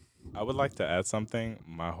lady. I would like to add something.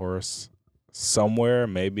 My horse, somewhere,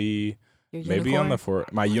 maybe on the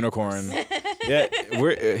my unicorn. Yeah,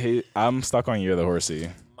 I'm stuck on you're the horsey.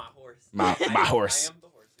 My horse. My horse. I am the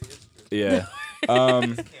horsey. It's true. Yeah.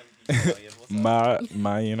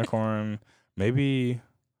 My unicorn, maybe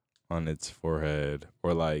on its forehead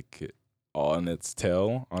or like on its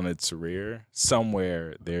tail, on its rear,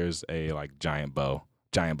 somewhere there's a like giant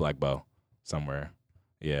black bow somewhere.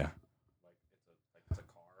 Yeah.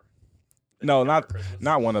 No,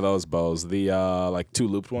 not one of those bows. The like two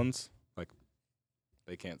looped ones. Like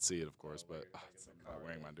they can't see it, of course, but I'm not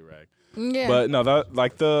wearing my do-rag. Yeah. But no, that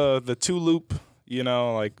like the two loop,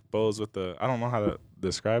 like bows with the, I don't know how to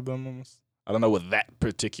describe them almost. I don't know what that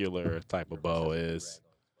particular type of bow is.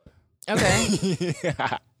 Okay.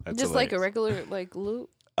 That's Just like a hilarious. regular like loop.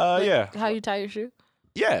 Like Yeah. How you tie your shoe?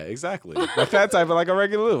 Yeah, exactly. Like that type of like a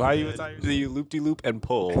regular loop. How you tie your You loop-de-loop and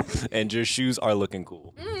pull, and your shoes are looking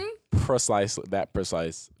cool. precise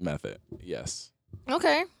method. Yes.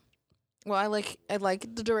 Okay. Well, I like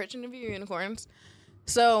the direction of your unicorns.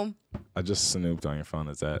 So, I just snooped on your phone.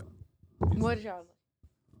 Is that?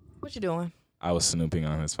 what you doing? I was snooping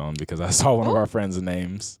on his phone because I saw one of our friends'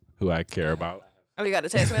 names who I care about. Oh, you got a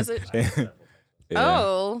text message? Yeah.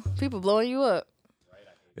 Oh, people blowing you up.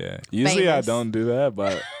 Yeah. Usually I Famous. don't do that,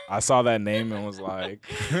 but I saw that name and was like,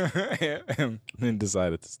 and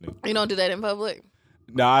decided to snoop. You don't do that in public?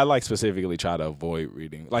 No, I like specifically try to avoid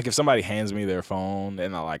reading. Like if somebody hands me their phone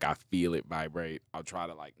and I feel it vibrate, I'll try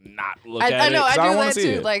to like not look at I it. know, 'cause I don't do wanna that see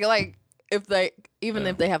too. it. Like if they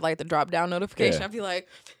if they have like the drop down notification, Yeah. I'd be like,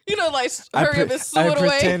 hurry up and I swim it away.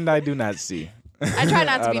 pretend I do not see. I try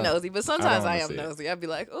not to I be don't- nosy, but sometimes I wanna am see it. nosy. I'd be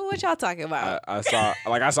like, oh, what y'all talking about? I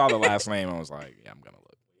saw the last name and was like, yeah, I'm gonna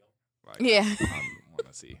look. Like, Yeah. I want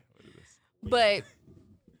to see what it is. But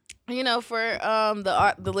for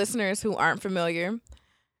the listeners who aren't familiar,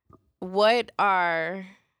 what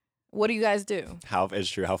do you guys do? It's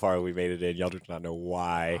true. How far we made it in. Y'all do not know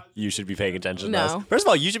why you should be paying attention to No. us. First of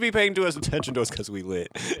all, you should be paying attention to us because we lit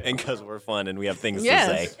and because we're fun and we have things Yes.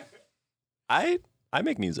 to say. I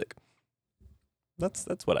make music. That's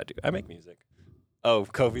what I do. I make music. Oh,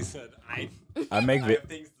 Kobe said I make have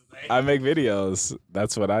things to say. I make videos.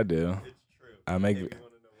 That's what I do. It's true. I make If you wanna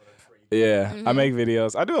know what I'm afraid Yeah, I Mhm. make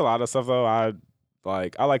videos. I do a lot of stuff though. I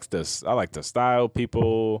like to style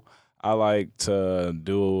people. I like to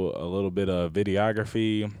do a little bit of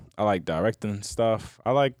videography. I like directing stuff.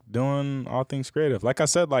 I like doing all things creative. Like I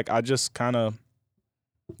said, like I just kind of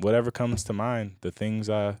whatever comes to mind, the things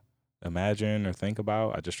I imagine or think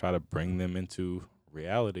about, I just try to bring them into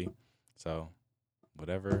reality. So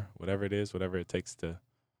whatever it is, whatever it takes to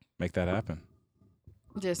make that happen.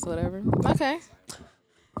 Just whatever. Okay.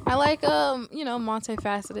 I like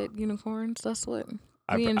multifaceted unicorns. That's what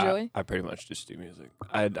we enjoy. I pretty much just do music.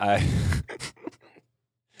 I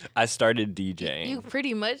I started DJing. You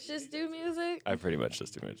pretty much just do music. I pretty much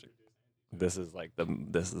just do music. This is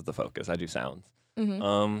the focus. I do sounds.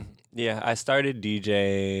 Mm-hmm. Yeah, I started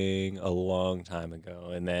DJing a long time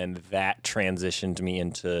ago, and then that transitioned me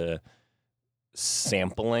into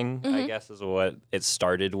sampling. I Mhm. guess is what it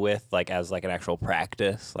started with, like as like an actual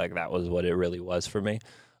practice. Like that was what it really was for me.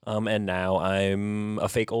 And now I'm a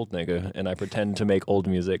fake old nigga, and I pretend to make old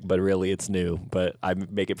music, but really it's new. But I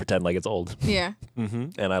make it pretend like it's old. Yeah.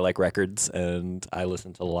 And I like records, and I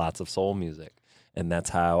listen to lots of soul music. and that's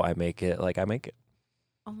how I make it. Like I make it.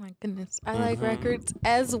 Oh my goodness, I like Mhm. records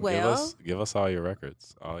as well. Give us all your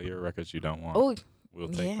records. All your records you don't want. Oh, We'll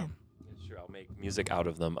take yeah. them. Sure, I'll make music out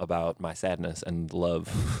of them about my sadness and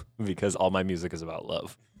love, because all my music is about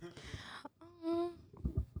love. Mm,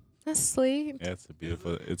 that's sweet. Yeah, it's a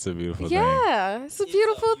beautiful thing. Yeah, it's a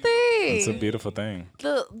beautiful thing. It's a beautiful thing.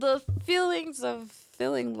 The feelings of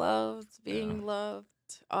feeling loved, being loved,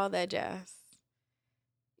 all that jazz.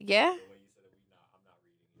 Yeah.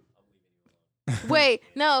 Wait,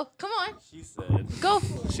 no, come on, She said. go.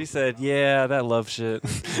 She said, "Yeah, that love shit."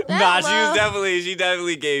 That She love.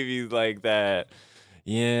 definitely gave you like that.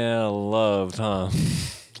 Yeah, loved, huh?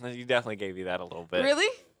 You definitely gave you that a little bit. Really?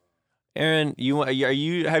 Aaron,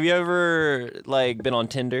 have you ever like been on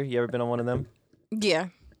Tinder? You ever been on one of them? Yeah.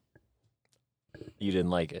 You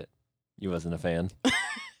didn't like it. You wasn't a fan.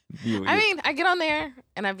 I mean, I get on there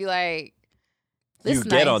and I'd be like, this you is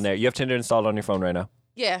get nice. on there. You have Tinder installed on your phone right now.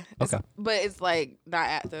 Yeah. Okay. But it's like not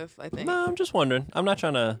active, I think. No, I'm just wondering. I'm not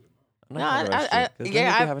trying to. I'm No, not trying to rush you, 'cause then you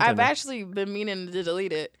can have I've Tinder. actually been meaning to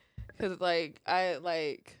delete it because like I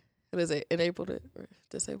like what is it, enabled it or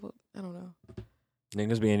disabled? I don't know.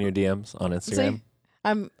 Niggas be in your DMs on Instagram. See,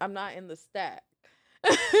 I'm not in the stack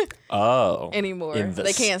Oh, anymore. in the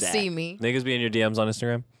They can't stack. see me. Niggas be in your DMs on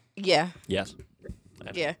Instagram. Yeah, Yes.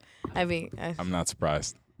 yeah. I mean, I'm not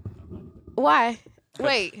surprised. why?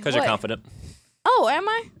 Wait, Because you're what? confident. Oh, am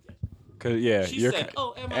I? Cause yeah, you're.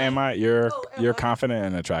 "Oh, am Am I? You're am you're I? confident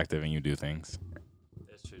and attractive, and you do things.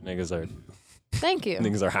 That's true. Niggas Thank you.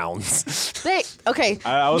 are hounds. Okay.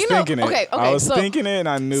 I was You know- thinking it. okay, I was so- thinking it, and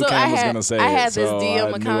I knew so Cam I was had- gonna say I it. had this so DM I knew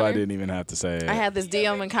I encounter. didn't even have to say it. I had this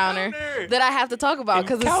DM encounter that I have to talk about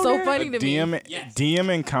because it's so funny to me. DM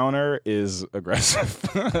encounter is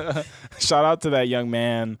aggressive. Shout out to that young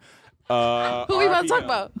man. Who we about to talk RPM.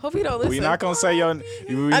 about? Hope you don't listen. We're not gonna say your.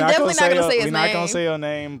 We're definitely not gonna say his We're not gonna name. say your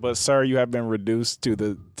name, but sir, you have been reduced to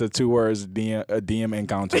the two words DM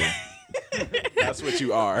encounter. That's what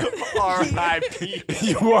you are. R.I.P.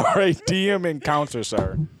 You are a DM encounter,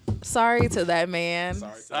 sir. Sorry to that man.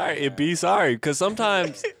 Sorry, sorry. Because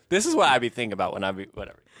sometimes this is what I be thinking about when I be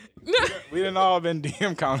whatever. We didn't all been DM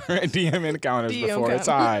encounters DM before. It's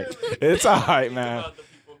encounter. all right. It's all right, man.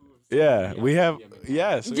 Yeah, we have.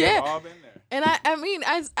 Yes, we Yeah. have all been there. And I mean,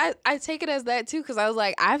 I take it as that too because I was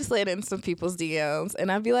like, I've slid in some people's DMs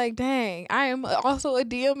and I'd be like, dang, I am also a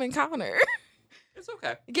DM encounter. It's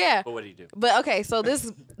okay. Yeah. But what do you do? But okay, so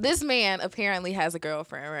this man apparently has a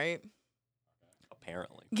girlfriend, right?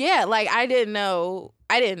 Apparently, Yeah, like I didn't know.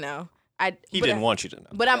 he But didn't want you to know.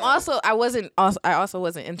 But I also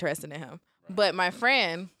wasn't interested in him. But my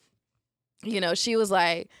friend, she was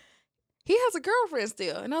like, he has a girlfriend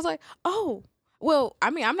still. And I was like, oh, well,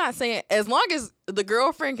 I mean, I'm not saying as long as the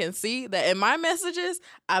girlfriend can see that in my messages,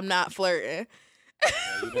 I'm not flirting. You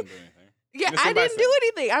didn't do anything. Yeah, Innocent I didn't do bystander.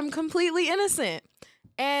 anything. I'm completely innocent.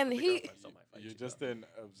 And You're just an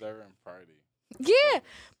observant party. yeah.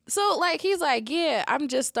 So like he's like, yeah, I'm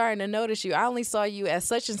just starting to notice you. I only saw you as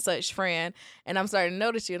such and such friend, and I'm starting to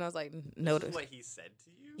notice you. And I was like, notice? What he said to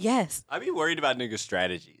you? Yes. I be worried about niggas'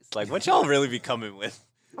 strategies. Like, what y'all really be coming with?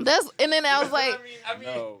 And then I was like, I mean,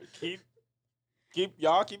 No, keep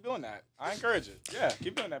doing that. I encourage it. Yeah,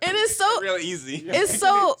 keep doing that. and it's so real easy. it's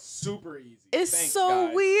so super easy. it's Thanks, so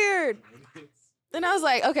guys. weird. And I was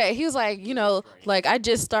like, okay. He was like, like I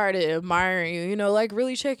just started admiring you, like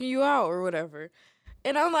really checking you out or whatever.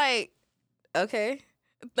 And I'm like, okay,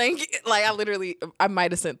 thank you. Like I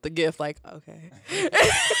might have sent the gift. Like, okay,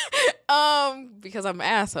 because I'm an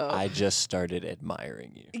asshole. I just started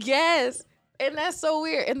admiring you. Yes, and that's so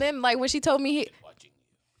weird. And then like when she told me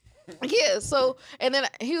yeah, so and then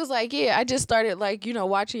he was like, yeah, I just started like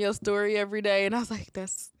watching your story every day, and I was like,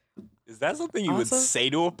 Is that something you would Also- say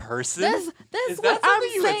to a person? That's Is what that something I'm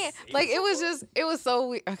you would saying. say Like to it was so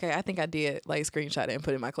weird. Okay, I think I did like screenshot it and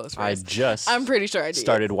put it in my close I friends. just I'm pretty sure I did.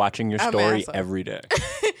 started watching your I'm an story asshole. every day.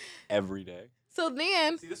 Every day. So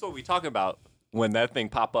then, See, this is what we talking about when that thing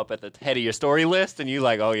pop up at the head of your story list and you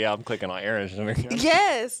like, oh yeah, I'm clicking on Aaron's.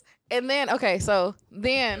 yes, and then okay, so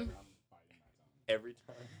then, Every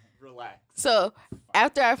time. Relax. so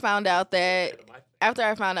after I found out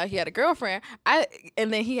he had a girlfriend,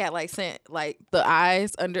 and then he had like sent like the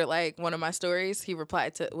eyes under like one of my stories. He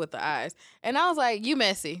replied to with the eyes, and I was like, "You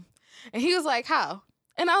messy," and he was like, "How?"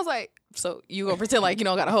 And I was like, "So you gonna pretend like you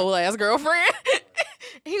don't got a whole ass girlfriend?"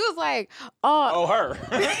 He was like, "Oh, her.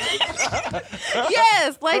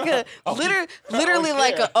 yes, like a literally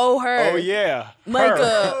like a oh her." Oh yeah. Like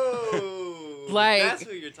her. Oh, Like- that's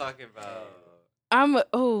who you're talking about.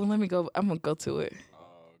 Let me go. I'm gonna go to it.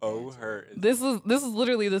 Oh, her. This is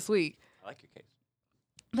literally this week. I like your case.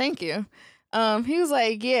 Thank you. He was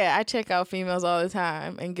like, yeah, I check out females all the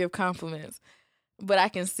time and give compliments, but I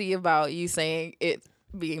can see about you saying it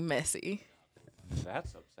being messy.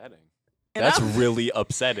 That's upsetting. And That's I'm- really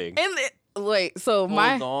upsetting. And wait, so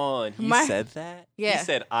Hold on. He said that? Yeah. He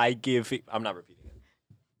said, I give... I'm not repeating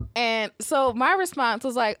it. and so my response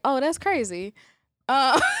was like, oh, that's crazy.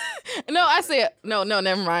 No, I said, no,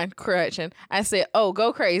 never mind. Correction. I said, oh,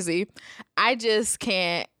 go crazy. I just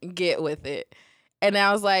can't get with it. And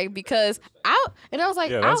I was like, because I'll Yeah, I'll that's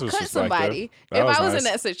cut respectful. somebody That if was I was nice. in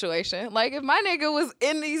that situation. Like if my nigga was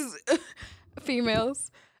in these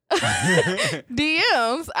females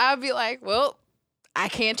DMs, I'd be like, well, I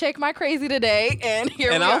can't check my crazy today, and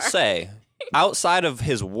here And we I'll are. say, outside of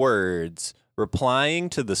his words, replying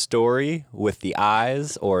to the story with the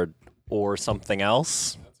eyes or something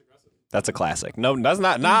else, that's a classic. No, that's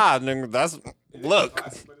not. Nah, nigga, that's... Look.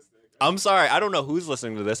 I'm sorry. I don't know who's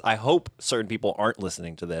listening to this. I hope certain people aren't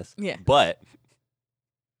listening to this. Yeah. But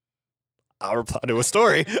I'll reply to a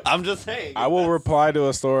story. I'm just saying. I will reply to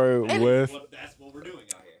a story with That's what we're doing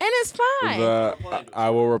out here. And it's fine. I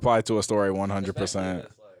will reply to a story 100%.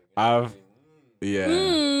 I've yeah.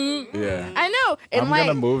 Yeah. I know. And I'm like,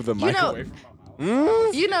 gonna move the mic know- away from my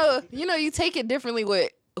mouth. you take it differently with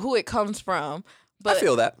who it comes from. But I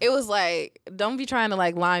feel that. it was like, don't be trying to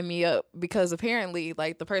like line me up, because apparently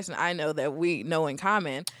like the person I know that we know in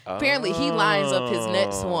common, apparently he lines up his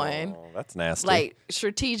next one Oh, that's nasty. like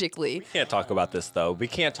strategically. We can't talk about this though. We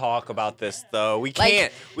can't talk about this though. We Like,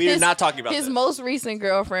 can't. We are not talking about his this. most recent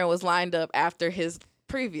girlfriend was lined up after his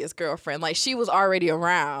previous girlfriend. Like she was already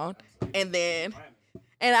around, and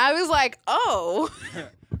I was like, oh.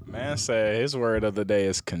 Man said his word of the day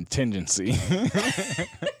is contingency.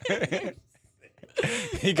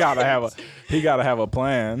 He gotta have a plan. You gotta have a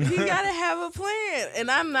plan,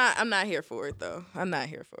 and I'm not here for it though. I'm not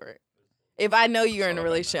here for it. If I know you're in a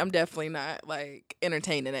relationship, I'm definitely not like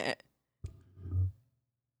entertaining it.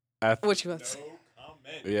 What you want to say?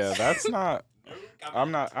 Yeah, that's not.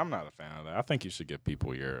 I'm not a fan of that. I think you should give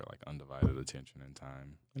people your like undivided attention and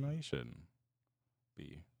time. You know, you shouldn't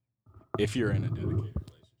be if you're in a dedicated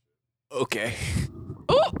relationship. Okay.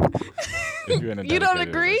 If you're in a You don't dedicated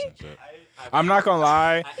agree? relationship. I'm not gonna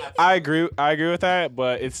lie. I agree with that,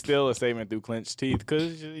 but it's still a statement through clenched teeth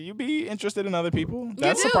because you be interested in other people.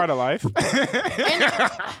 That's a do. part of life. And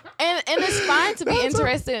it's fine to be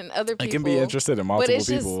interested in other people. I can be interested in but multiple it's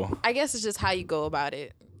just, people. I guess it's just how you go about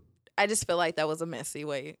it. I just feel like that was a messy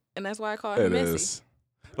way, and that's why I call it It messy. is.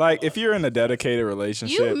 Like if you're in a dedicated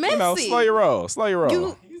relationship, you know, messy. slow your roll. Slow your roll.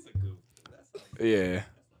 You- He's a goof. Yeah.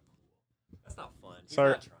 That's not fun. He's Sir,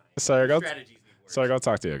 not trying. sir, go. Strategies need work. Sir, go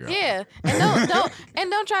talk to your girl. Yeah, and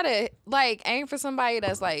don't try to like aim for somebody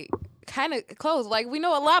that's like kind of close. Like we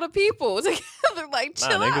know a lot of people together. Like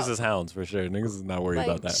chill Nah, out. niggas is hounds for sure. Niggas is not worried like,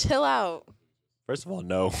 about that. Chill out. First of all,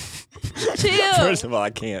 no. Chill. First of all, I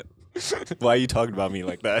can't. Why are you talking about me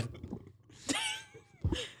like that?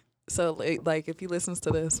 So like if he listens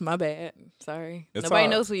to this, my bad. Sorry. It's Nobody all-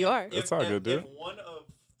 knows who you are. It's all good, dude. one of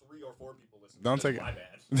 3 or 4 people listen Don't take my it.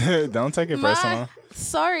 bad. Don't take it personal.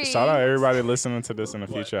 Sorry. Shout out everybody listening to this in the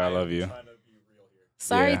future. I love you.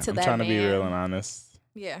 Sorry Yeah, to I'm that trying man. to be real and honest.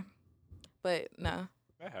 Yeah. But no.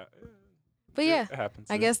 It But yeah, happens.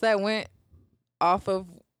 I guess that went off of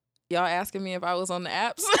y'all asking me if I was on the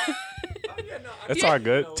apps. It's all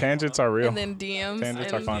good. Tangents are real. And then DMs.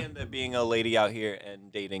 Tangents are and fun. understand that being a lady out here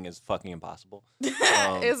and dating is fucking impossible.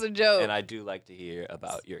 It's a joke. And I do like to hear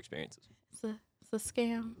about your experiences. It's a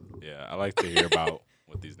scam. Yeah, I like to hear about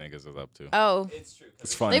what these niggas is up to. Oh, It's true.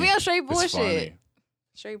 It's funny. maybe I'm straight It's bullshit. funny.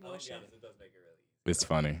 Straight bullshit. It does make it really It's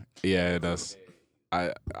funny. Yeah, it does.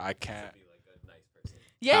 I can't. be like a nice person.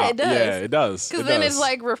 Yeah, it does. Yeah, it does. Because It then does. it's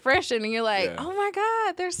like refreshing, and you're like, Yeah. oh my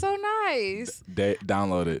god, they're so nice.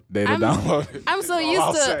 Download it. Data I'm- download it. I'm so I'll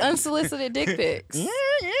used say. to unsolicited dick pics.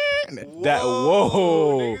 That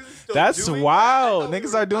whoa, that's wild.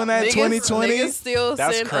 Niggas are doing that in Niggas 2020. still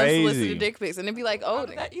That's send crazy. unsolicited dick pics, and it'd be like, oh,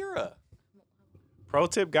 That era. Pro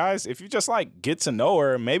tip, guys: if you just like get to know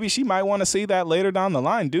her, maybe she might want to see that later down the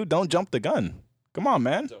line, dude. Don't jump the gun. Come on,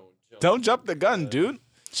 man. Don't jump the gun, dude.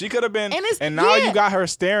 She could have been, And it's- and now yeah. you got her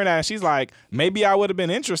staring at it. She's like, maybe I would have been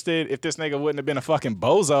interested if this nigga wouldn't have been a fucking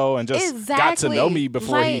bozo and just got to know me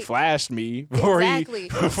before he Like- flashed me, before Exactly. he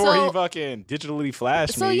before So- he fucking digitally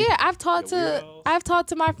flashed So me. yeah, I've talked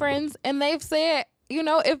to my friends, and they've said, you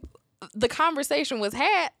know, if the conversation was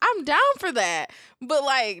had, I'm down for that. But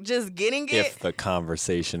like, just getting it. If the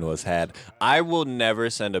conversation was had, I will never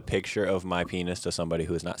send a picture of my penis to somebody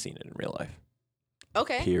who has not seen it in real life.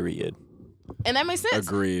 Okay, Period. and that makes sense.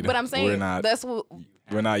 Agreed. But I'm saying we're not that's what.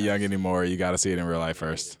 we're not young anymore. You got to see it in real life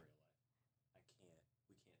first.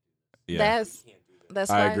 Yeah, That's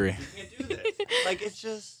I why. agree. You can't do this. Like, it's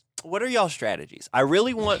just, what are y'all strategies? I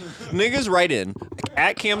really want niggas write in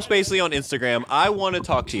at Cam Spacely on Instagram. I want to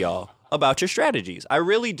talk to y'all about your strategies. I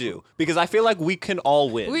really do, because I feel like we can all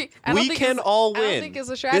win. I don't We think can it's- all win. I don't think it's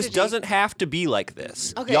a strategy. This doesn't have to be like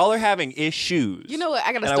this. Okay. Y'all are having issues. You know what?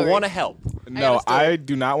 I got a and story. I want to help. No, a story. I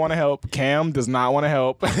do not want to help. Cam does not want to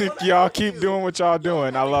help. Y'all keep doing what y'all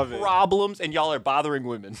doing. I love it. Problems, and y'all are bothering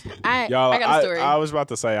women. I Y'all, got a story. I was about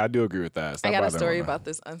to say, I do agree with that. Stop I got a bothering story women. about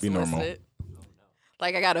this Be normal. unsolicited.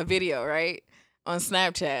 Like, I got a video, right? On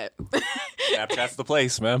Snapchat. Snapchat's the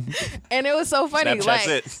place, man. And it was so funny.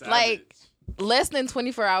 Snapchat's Like less than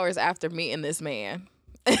 24 hours after meeting this man.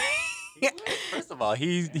 First of all,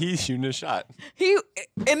 he's shooting a shot.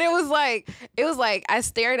 And it was like I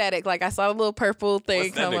stared at it, like I saw a little purple thing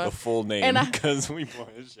What's that come nigga up. full name? And I- Because we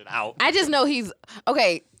blowing this shit out. I just know he's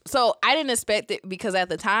okay. So I didn't expect it because at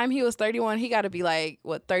the time he was 31. He got to be like,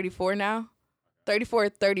 what, 34 now? 34,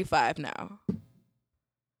 35 now.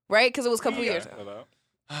 Right? Because it was a couple years.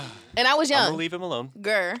 And I was I'm young. gonna leave him alone.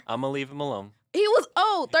 Girl. I'm gonna leave him alone. He was,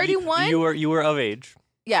 31? You were of age.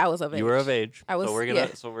 Yeah, I was of age. You were of age. I was- So we're gonna.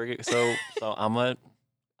 yeah. So I'm gonna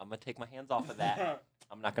take my hands off of that.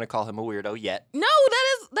 I'm not gonna call him a weirdo yet. No,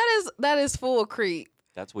 that is full creep.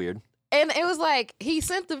 That's weird. And it was like, he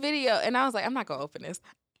sent the video, and I was like, I'm not going to open this.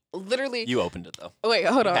 Literally. You opened it though. Wait,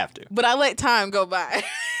 hold on. have to. But I let time go by.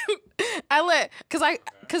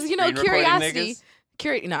 Because you know, Screen recording curiosity.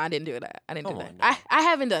 niggas? No, I didn't do that. I didn't Come do on that. now. I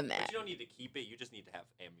haven't done that. But you don't need to keep it. You just need to have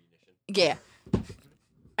ammunition. Yeah.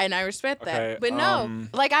 And I respect that. Okay, But no,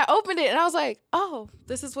 like I opened it and I was like, oh,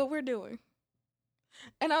 this is what we're doing.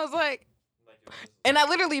 And I was like, and I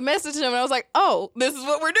literally messaged him and I was like, oh, this is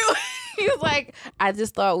what we're doing. He was like, I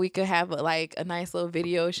just thought we could have a nice little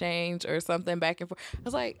video exchange or something back and forth. I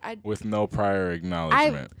was like, With no prior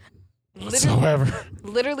acknowledgement literally, whatsoever.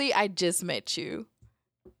 literally, I just met you.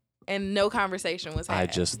 And no conversation was had. I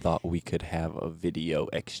just thought we could have a video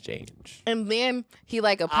exchange. And then he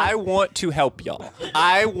like I want to help y'all.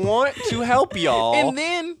 I want to help y'all. and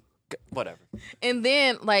then Whatever.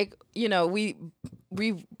 like, you know, we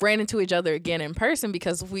ran into each other again in person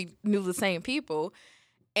because we knew the same people.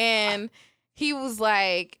 And he was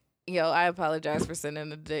like, yo, I apologize for sending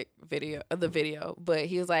the video. But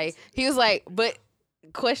he was like, but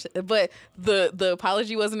the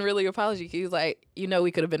apology wasn't really an apology. He was like, you know,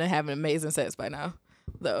 we could have been having amazing sex by now,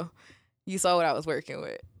 though. You saw what I was working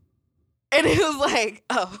with. And it was like,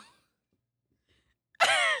 oh.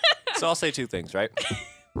 So I'll say two things, right?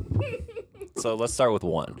 So let's start with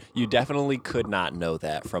one. You definitely could not know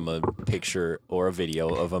that from a picture or a video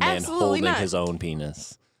of a man Absolutely holding not. his own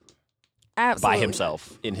penis Absolutely. by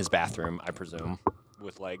himself in his bathroom, I presume,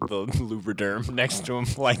 with like the Lubriderm next to him.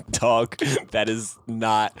 Like, dog, that is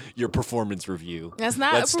not your performance review. That's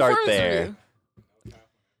not Let's a start performance there. review.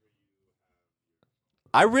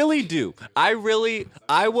 I really do. I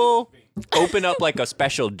will open up like a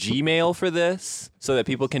special Gmail for this so that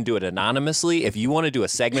people can do it anonymously. If you want to do a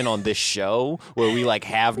segment on this show where we like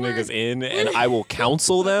have niggas in and I will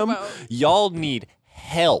counsel them, y'all need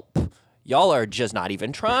help. Y'all are just not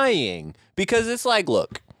even trying because it's like,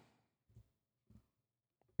 look,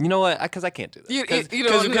 you know what? Because I can't do this. You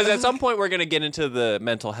don't- Because at some point we're gonna get into the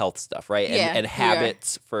mental health stuff, right? And, Yeah, and we are.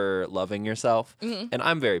 habits for loving yourself. Mhm. And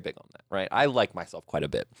I'm very big on that, right? I like myself quite a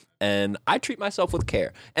bit, and I treat myself with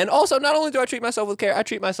care. And also, not only do I treat myself with care, I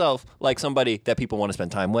treat myself like somebody that people want to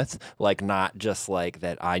spend time with, like not just like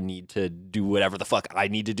that I need to do whatever the fuck I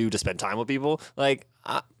need to do to spend time with people. Like,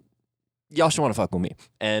 y'all should want to fuck with me,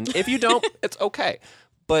 and if you don't, it's okay.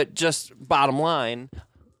 But just bottom line,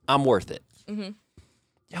 I'm worth it. Mhm.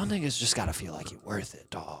 Y'all niggas just gotta feel like you're worth it,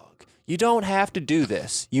 dog. You don't have to do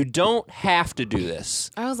this. You don't have to do this.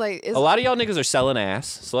 I was like, A lot of y'all niggas are selling ass.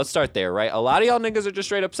 So let's start there, right? A lot of y'all niggas are just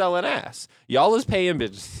straight up selling ass. Y'all is paying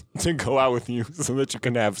bitches to go out with you so that you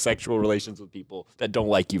can have sexual relations with people that don't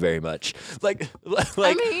like you very much. Like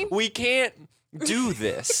mean- we can't do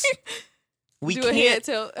this. We do a head can't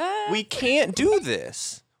tilt. we can't do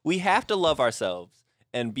this. We have to love ourselves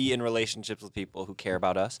and be in relationships with people who care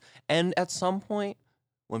about us. And at some point,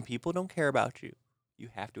 when people don't care about you, you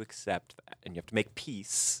have to accept that. And you have to make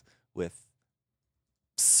peace with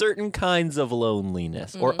certain kinds of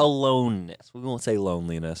loneliness or aloneness. We won't say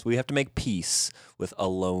loneliness. We have to make peace with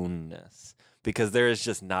aloneness because there is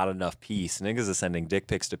just not enough peace. Niggas are sending dick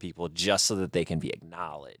pics to people just so that they can be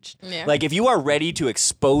acknowledged. Yeah. Like, if you are ready to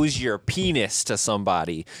expose your penis to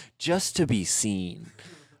somebody just to be seen,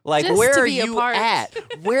 like, Just where to are be a you part. at?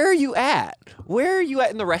 Where are you at? Where are you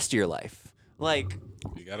at in the rest of your life? Like,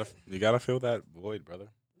 You gotta fill that void, brother.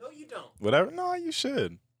 no, you don't. Whatever. No, you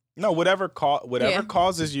should. No, whatever Yeah.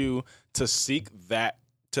 causes you to seek that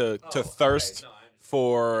to thirst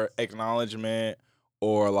for acknowledgement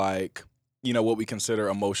or like, you know, what we consider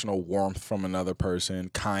emotional warmth from another person,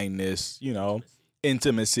 kindness, you know,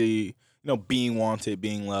 intimacy, you know, being wanted,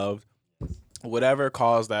 being loved. Whatever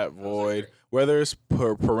caused that void, whether it's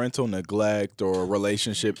parental neglect or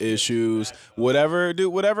relationship issues,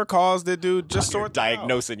 whatever caused it, dude, just sort that out.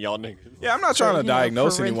 Diagnosing y'all niggas. Yeah, I'm not trying to You know,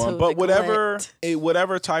 diagnose anyone, parental but neglect.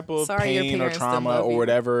 whatever type of Sorry your pain or parents didn't trauma love or you.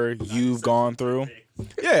 whatever you've gone through,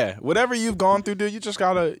 yeah, whatever you've gone through, dude, you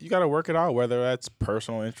gotta work it out. Whether that's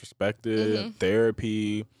personal introspective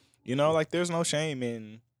therapy, you know, like there's no shame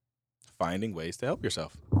in finding ways to help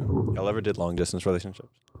yourself. Y'all ever did long distance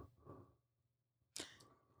relationships?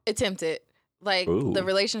 Attempted. Like Ooh. the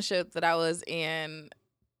relationship that I was in.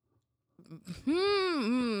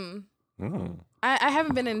 I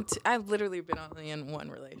haven't been in. I've literally been only in one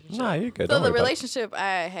relationship. Nah, you're good. So Don't the worry about it. relationship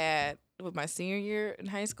I had with my senior year in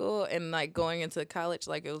high school and like going into college,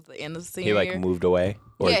 like it was the end of the He senior like year. moved away,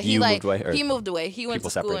 or yeah, you moved away, or he moved away. He went to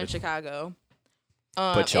people school in separated? Chicago.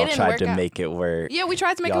 but it y'all didn't tried work to out. make it work. Yeah, we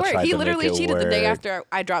tried to make Y'all it work. tried He to make literally it cheated the day work. after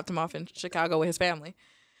I dropped him off in Chicago with his family.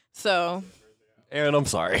 So, Aaron, I'm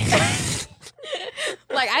sorry.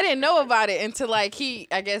 like, I didn't know about it until like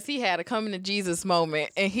I guess he had a coming to Jesus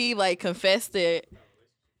moment, and he like confessed it.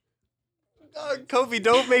 Kofi,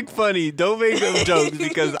 don't make them jokes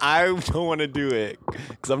because I don't want to do it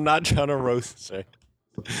because I'm not trying to roast her.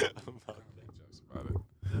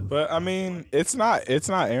 But I mean, it's not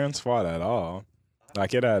Aaron's fault at all.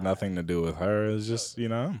 Like it had nothing to do with her. It's just, you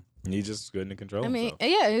know, he just couldn't control I mean,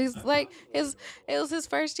 himself. yeah, it was like it was his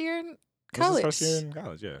first year in college. It was his first year in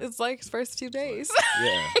college, yeah. It's like his first 2 days.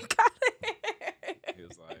 Yeah. Got it. He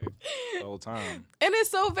was like the whole time. And it's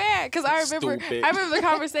so bad because I remember Stupid. the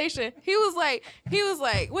conversation. He was like,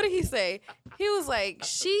 what did he say? He was like,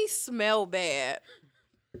 she smelled bad.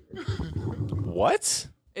 What?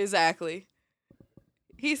 Exactly.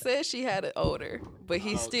 He said she had an odor, but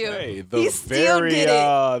he still Okay, he still did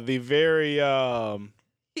it. the very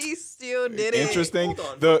He still did it. interesting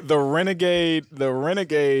the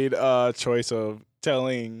renegade choice of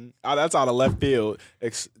telling that's out of left field.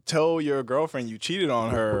 Tell your girlfriend you cheated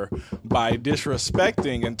on her by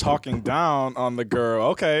disrespecting and talking down on the girl.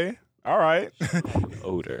 Okay, all right.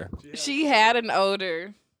 Odor. She had an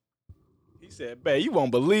odor. He said, "Babe, you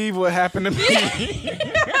won't believe what happened to me."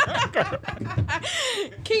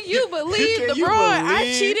 Can you believe Can the you broad I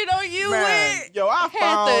believe? cheated on you Man, with? yo, I Had the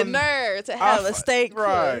found nerve to have a steak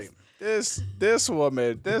right. puss. This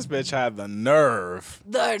bitch had the nerve.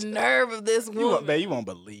 The nerve of this woman. You won't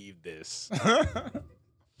believe this.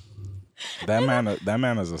 That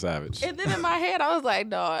man is a savage. And then in my head, I was like,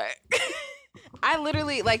 dog. I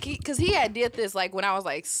literally like because he had did this like when I was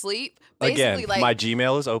like sleep. Basically, Again, like my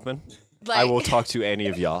Gmail is open. like, I will talk to any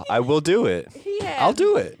of y'all. I will do it. He had, I'll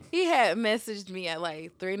do it. He had messaged me at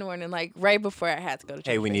like 3 a.m, like right before I had to go to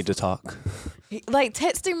church. Hey, we need to talk. like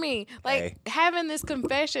texting me, like Hey. having this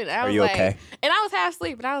confession. I Are was you like, okay? And I was half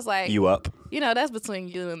asleep, and I was like, You up? you know, that's between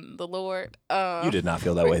you and the Lord. You did not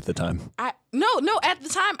feel that way at the time. No. At the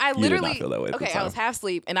time, I did not literally feel that way at the okay. I was time. half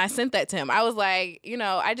asleep, and I sent that to him. I was like, you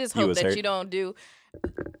know, I just You hope was that hurt? you don't do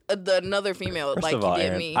another female First like of all, you did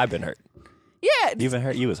Aaron, me. I've been hurt. Yeah. You've been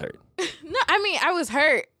hurt. You was hurt. No, I mean, I was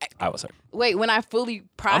hurt. I was hurt. Wait, when I fully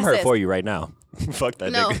processed. I'm hurt for you right now. Fuck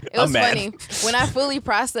that No, nigga. it was I'm mad. funny. When I fully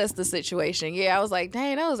processed the situation, yeah, I was like,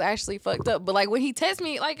 dang, that was actually fucked up. But like when he texted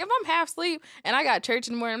me, like if I'm half asleep and I got church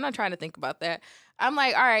in the morning, I'm not trying to think about that. I'm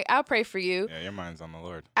like, all right, I'll pray for you. Yeah, your mind's on the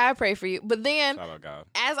Lord. I pray for you. But then Shout out God.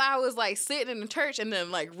 as I was like sitting in the church and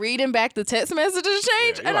then like reading back the text messages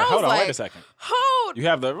change, Yeah, and you're I was hold on, like, wait a second. hold. You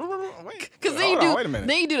have the wait. Because then Hold on, wait a minute.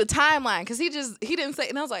 then you do the timeline. Because he didn't say,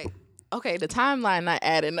 and I was like, okay, the timeline not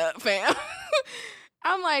adding up, fam.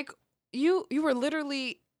 I'm like, you were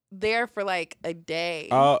literally there for like a day.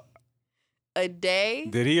 A day.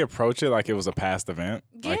 Did he approach it like it was a past event?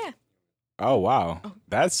 Yeah. Like, oh wow, Oh,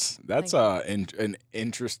 that's thank an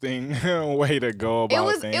interesting way to go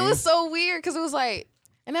about things. It was so weird because it was like,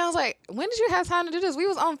 and I was like, when did you have time to do this? We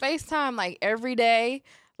was on FaceTime like every day,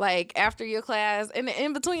 like after your class, and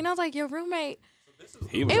in between, I was like, your roommate,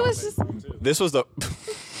 He was it on was just, This was the.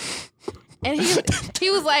 and he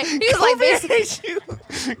was like basically,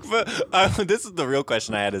 But this is the real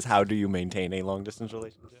question I had: is how do you maintain a long distance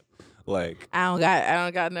relationship? Like, I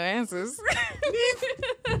don't got no answers.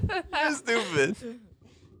 you're stupid.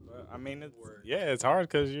 But, I mean, it's hard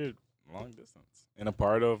because you're long distance, and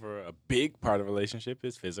a big part of a relationship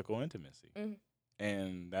is physical intimacy, Mhm.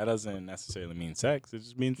 and that doesn't necessarily mean sex. It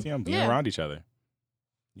just means being Yeah. around each other.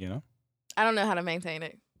 You know. I don't know how to maintain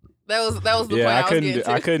it. That was the Yeah, point I was couldn't. getting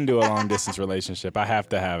to. I couldn't do a long distance relationship. I have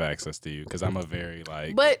to have access to you because I'm a very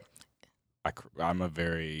like. But I'm a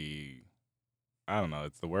very. I don't know.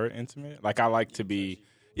 It's the word intimate. Like I like to be.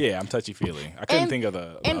 Yeah, I'm touchy feely. I couldn't think of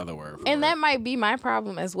the other word. For and it. that might be my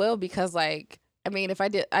problem as well because like I mean if I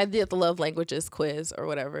did the love languages quiz or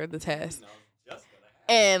whatever the test.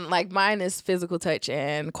 And like mine is physical touch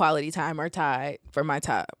and quality time are tied for my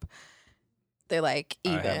top. They're like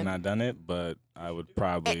even. I have not done it, but I would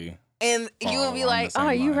probably. And you would be along like, the same "Oh,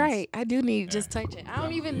 you're lines. right. I do need just touching. I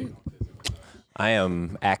don't even." I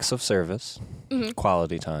am acts of service, Mhm.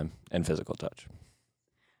 quality time, and physical touch.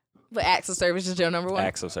 But acts of service is your number one.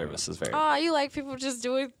 Acts of service is very. Oh, you like people just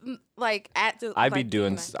doing like at the. I'd be like,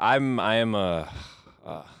 doing. nice. I'm a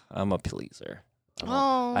pleaser.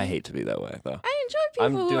 Oh, I hate to be that way though. I enjoy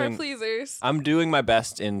I'm people who are doing- pleasers. I'm doing my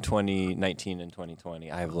best in 2019 and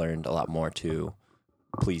 2020. I have learned a lot more to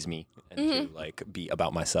please me and to like be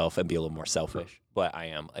about myself and be a little more selfish. But I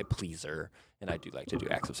am a pleaser, and I do like to do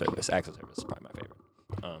acts of service. Acts of service is probably my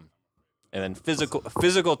favorite. And then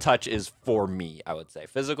physical touch is for me. I would say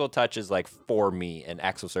physical touch is like for me, and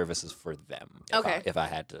acts of service is for them. Okay. If I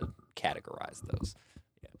had to categorize those.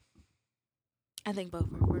 I think both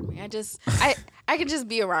are for me. I can just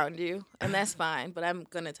be around you, and that's fine. But I'm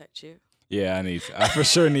gonna touch you. Yeah, I for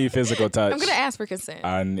sure need physical touch. I'm gonna ask for consent.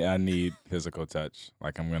 I need physical touch.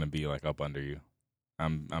 Like I'm gonna be like up under you.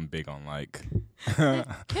 I'm big on like. Can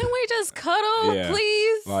we just cuddle, Yeah.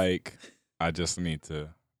 please? Like I just need to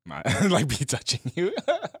like be touching you.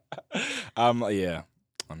 Yeah,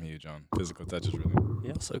 I'm huge on physical touch. Is really.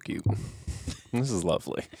 Yeah, so cute. This is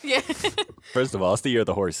lovely. Yeah. First of all, it's the year of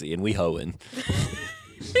the horsey, and we hoeing.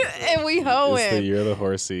 And we It's the hoeing. year of the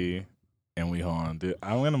horsey, and we hoeing. Dude,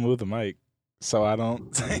 I'm gonna move the mic so I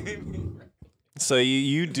don't. So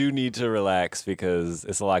you do need to relax because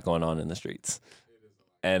it's a lot going on in the streets.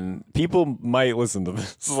 And people might listen to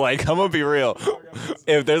this. Like, I'm gonna be real.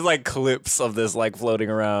 If there's like clips of this like floating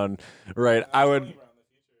around, right, I would.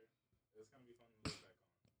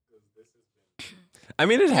 I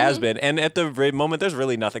mean, it has been, and at the moment, there's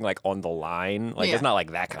really nothing like on the line. Like, Yeah. it's not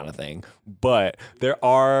like that kind of thing. But there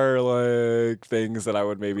are like things that I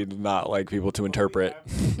would maybe not like people to interpret.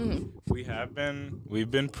 We've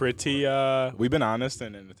been pretty, we've been honest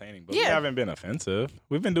and entertaining, but we Yeah. haven't been offensive.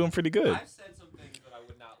 We've been doing pretty good. said some things that I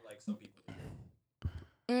would not like some people.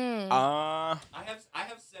 Mm. I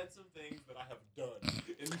have said some things that I have done.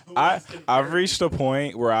 I've reached a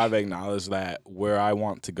point where I've acknowledged that where I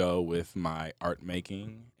want to go with my art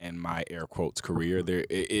making and my air quotes career,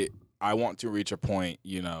 I want to reach a point,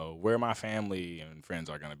 where my family and friends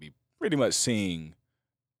are going to be pretty much seeing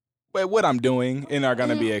what I'm doing and are going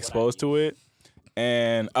to be exposed to it.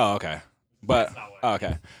 And okay,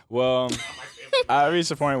 well, I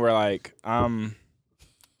reached a point where like I'm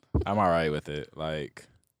all right with it. Like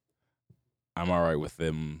I'm all right with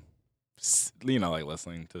them. Like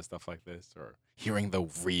listening to stuff like this or hearing the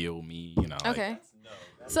real me, like Okay.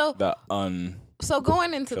 So the so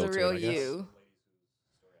going into the filtered, real I guess. you.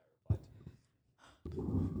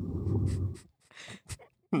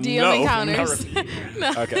 DM encounters.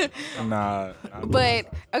 No. Okay. Nah.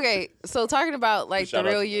 But okay, so talking about like Shout the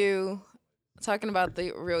out real to- you, talking about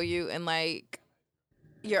the real you and like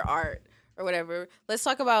your art or whatever. Let's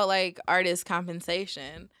talk about like artist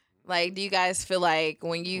compensation. Like, do you guys feel like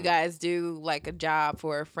when you guys do like a job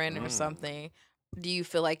for a friend or something, do you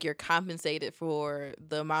feel like you're compensated for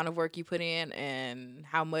the amount of work you put in and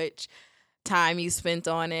how much time you spent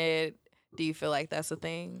on it? Do you feel like that's a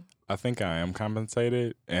thing? I think I am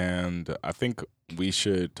compensated, and I think we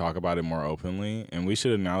should talk about it more openly, and we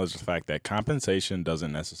should acknowledge the fact that compensation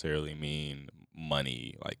doesn't necessarily mean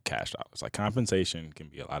money, like cash dollars. Like compensation can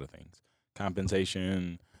be a lot of things.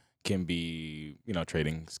 Compensation can be,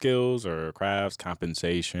 trading skills or crafts.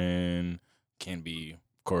 Compensation can be,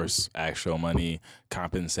 of course, actual money.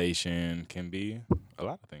 Compensation can be a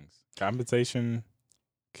lot of things. Compensation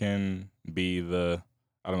can be the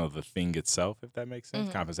thing itself, if that makes sense.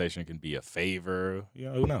 Mhm. Compensation can be a favor.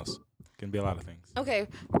 Who knows? It can be a lot of things. Okay,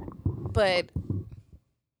 but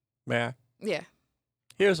May I? yeah.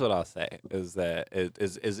 Here's what I'll say is that it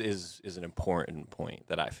is an important point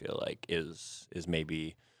that I feel like is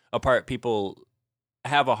maybe a part people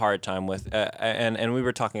have a hard time with, and we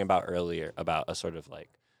were talking about earlier about a sort of like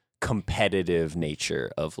competitive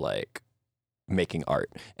nature of like making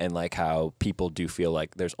art and like how people do feel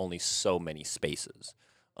like there's only so many spaces.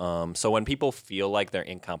 So when people feel like they're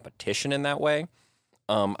in competition in that way,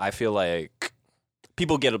 I feel like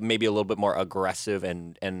people get maybe a little bit more aggressive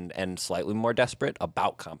and slightly more desperate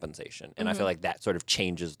about compensation. And I feel like that sort of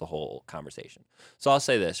changes the whole conversation. So I'll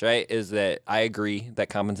say this, right, is that I agree that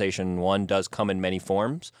compensation, one, does come in many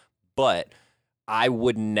forms, but I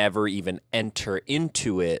would never even enter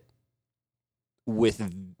into it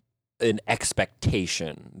with an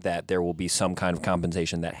expectation that there will be some kind of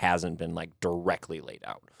compensation that hasn't been like directly laid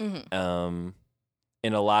out.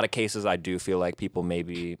 In a lot of cases, I do feel like people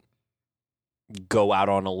maybe go out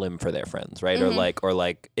on a limb for their friends, right? Or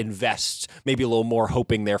like invest maybe a little more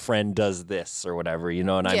hoping their friend does this or whatever, you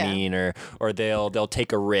know what I mean? Or they'll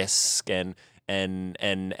take a risk and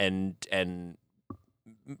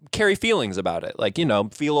carry feelings about it. Like, you know,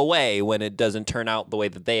 feel away when it doesn't turn out the way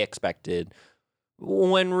that they expected,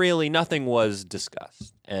 when really nothing was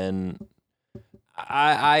discussed. And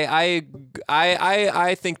I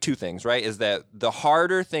think two things, right? Is that the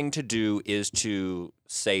harder thing to do is to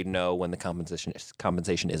say no when the compensation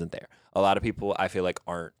isn't there. A lot of people, I feel like,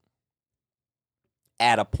 aren't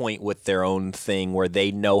at a point with their own thing where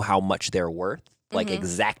they know how much they're worth, like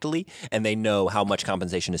exactly, and they know how much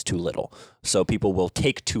compensation is too little. So people will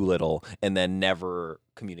take too little and then never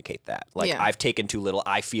communicate that. Like, I've taken too little,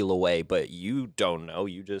 I feel away, but you don't know.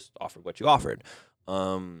 You just offered what you offered.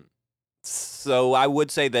 So I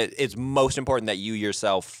would say that it's most important that you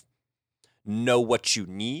yourself know what you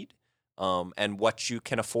need, and what you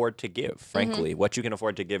can afford to give. Frankly, what you can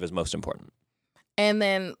afford to give is most important. And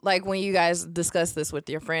then, like, when you guys discuss this with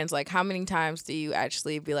your friends, like, how many times do you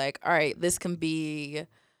actually be like, all right, this can be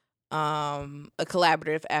a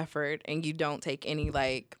collaborative effort, and you don't take any,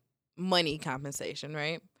 like, money compensation,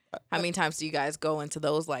 right? How many times do you guys go into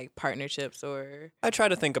those, like, partnerships? Or I try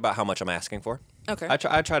to think about how much I'm asking for. Okay.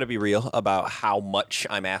 I try to be real about how much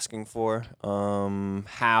I'm asking for,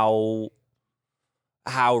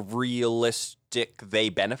 how realistic they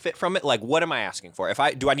benefit from it. Like, what am I asking for?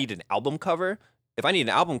 Do I need an album cover? If I need an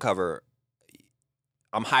album cover,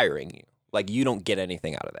 I'm hiring you. Like, you don't get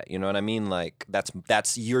anything out of that. You know what I mean? Like,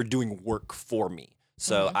 that's you're doing work for me.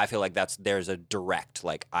 So I feel like there's a direct,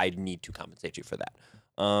 like, I need to compensate you for that.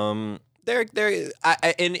 In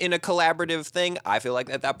a collaborative thing, I feel like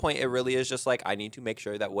at that point it really is just like, I need to make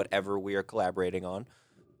sure that whatever we are collaborating on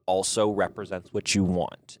also represents what you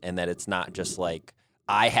want, and that it's not just like,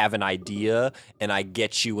 I have an idea and I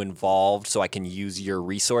get you involved so I can use your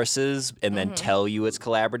resources and then tell you it's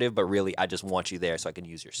collaborative, but really I just want you there so I can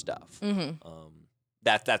use your stuff.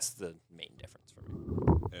 That's the main difference for me.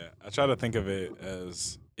 Yeah, I try to think of it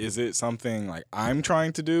as, is it something like I'm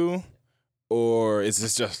trying to do, or is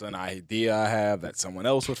this just an idea I have that someone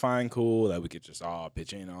else would find cool that we could just all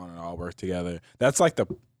pitch in on and all work together? That's like the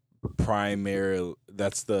primary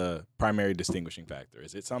distinguishing factor.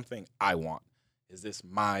 Is it something I want? Is this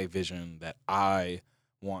my vision that I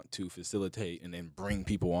want to facilitate and then bring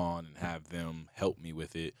people on and have them help me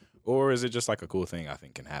with it? Or is it just like a cool thing I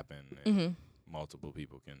think can happen and multiple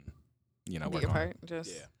people can, work on it?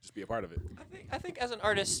 Just be a part of it. I think as an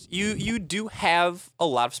artist, you do have a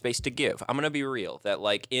lot of space to give. I'm gonna be real that,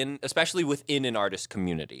 like, especially within an artist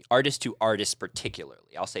community, artist to artist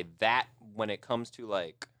particularly, I'll say that when it comes to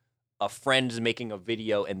like a friend's making a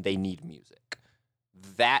video and they need music,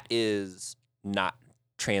 that is not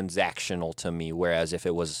transactional to me. Whereas if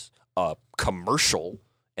it was a commercial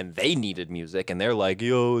and they needed music and they're like,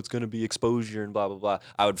 yo, it's going to be exposure and blah, blah, blah,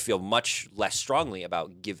 I would feel much less strongly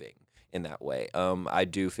about giving in that way. I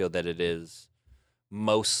do feel that it is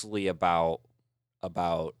mostly about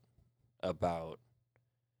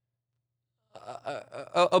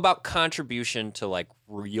contribution to like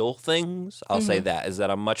real things. I'll say that is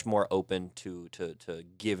that I'm much more open to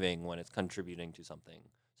giving when it's contributing to something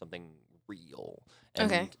real.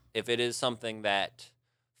 And if it is something that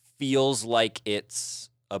feels like it's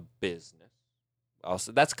a business,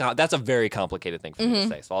 also that's a very complicated thing for me to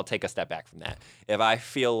say. So I'll take a step back from that. If I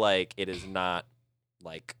feel like it is not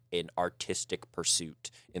like an artistic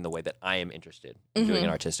pursuit in the way that I am interested in doing an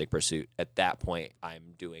artistic pursuit, at that point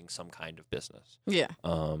I'm doing some kind of business. Yeah.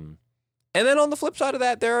 And then on the flip side of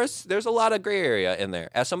that, there's a lot of gray area in there.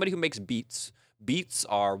 As somebody who makes beats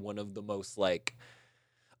are one of the most like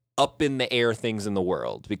up in the air things in the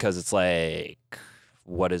world, because it's like,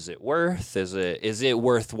 what is it worth? Is it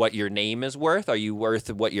worth what your name is worth? Are you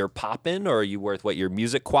worth what you're popping, or are you worth what your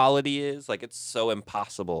music quality is? Like, it's so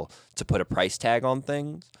impossible to put a price tag on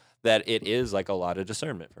things that it is like a lot of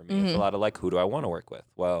discernment for me. It's a lot of like, who do I want to work with?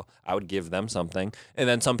 Well, I would give them something, and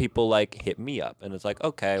then some people like hit me up, and it's like,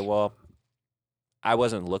 okay, well, I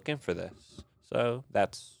wasn't looking for this, so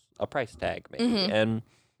that's a price tag maybe. And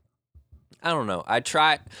I don't know. I'm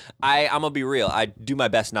gonna be real. I do my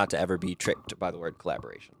best not to ever be tricked by the word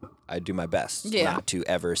collaboration. I do my best not to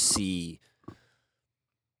ever see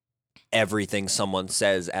everything someone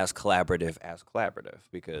says as collaborative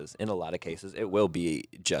because in a lot of cases it will be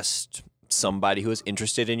just somebody who is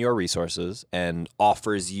interested in your resources and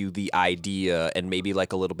offers you the idea and maybe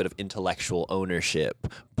like a little bit of intellectual ownership,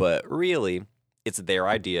 but really it's their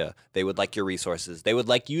idea. They would like your resources. They would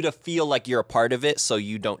like you to feel like you're a part of it so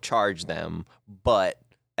you don't charge them, but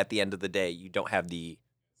at the end of the day you don't have the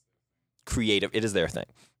creative, it is their thing.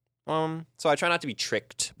 So I try not to be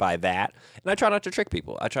tricked by that, and I try not to trick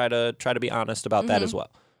people. I try to be honest about that as well.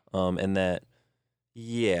 And that,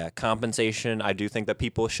 compensation. I do think that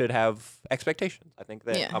people should have expectations. I think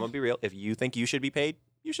that I'm gonna be real. If you think you should be paid,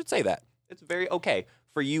 you should say that. It's very okay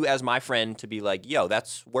for you as my friend to be like, "Yo,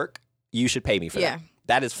 that's work. You should pay me for that."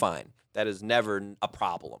 That is fine. That is never a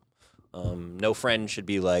problem. No friend should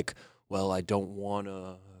be like, "Well, I don't want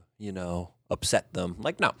to, upset them."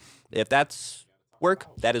 Like, no. If that's work,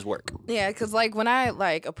 that is work. Yeah, because like when I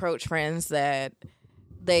like approach friends that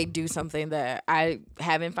they do something that I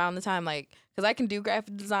haven't found the time, like, because I can do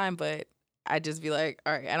graphic design, but I just be like,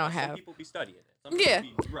 all right, I don't have. Some people be studying it.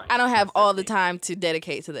 I don't have all the time to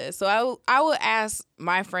dedicate to this. So I will ask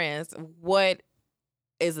my friends what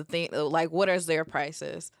is the thing, like what is their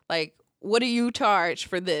prices? Like, what do you charge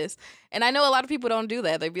for this? And I know a lot of people don't do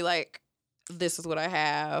that. They'd be like, this is what I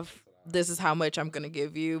have. This is how much I'm going to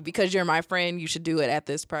give you. Because you're my friend, you should do it at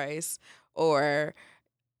this price. Or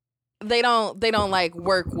they don't like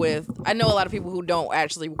work with, I know a lot of people who don't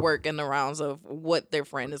actually work in the rounds of what their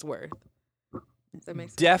friend is worth. Does that make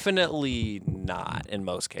sense? Definitely not in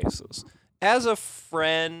most cases. As a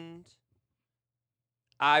friend,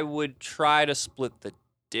 I would try to split the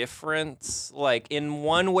difference, like in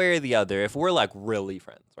one way or the other. If we're like really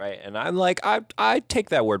friends, right? And I'm like, I take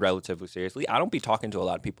that word relatively seriously. I don't be talking to a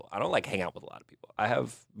lot of people. I don't like hang out with a lot of people. I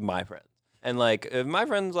have my friends. And like if my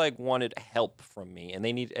friends like wanted help from me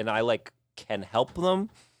and I like can help them,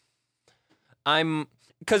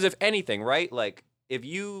 because if anything, right? Like if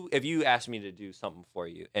you asked me to do something for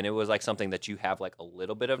you and it was like something that you have like a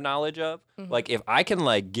little bit of knowledge of, like if I can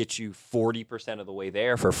like get you 40% of the way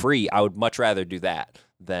there for free, I would much rather do that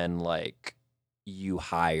than like you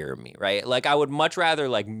hire me, right? Like I would much rather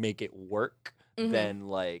like make it work than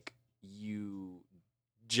like you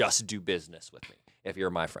just do business with me if you're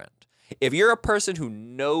my friend. If you're a person who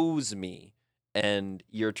knows me and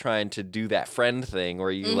you're trying to do that friend thing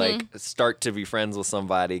where you like start to be friends with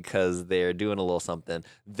somebody because they're doing a little something,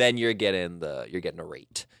 then you're getting a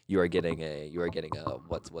rate. You are getting a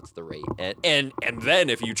what's the rate? And then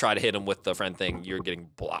if you try to hit them with the friend thing, you're getting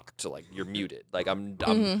blocked. So like you're muted. Like I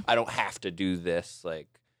don't have to do this. Like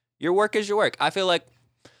your work is your work. I feel like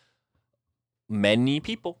many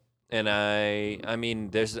people, and I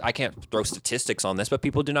mean, I can't throw statistics on this, but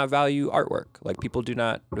people do not value artwork. Like people do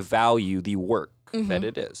not value the work that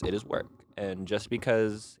it is. It is work. And just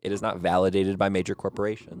because it is not validated by major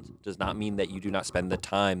corporations does not mean that you do not spend the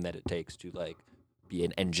time that it takes to like be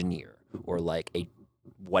an engineer or like a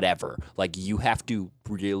whatever. Like you have to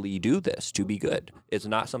really do this to be good. It's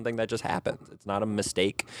not something that just happens. It's not a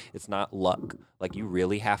mistake. It's not luck. Like you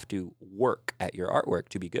really have to work at your artwork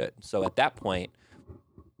to be good. So at that point,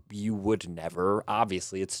 you would never,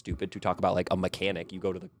 obviously it's stupid to talk about like a mechanic. You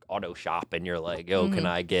go to the auto shop and you're like, yo, can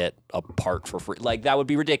I get a part for free? Like that would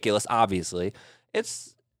be ridiculous. Obviously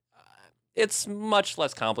it's much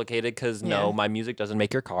less complicated because no, my music doesn't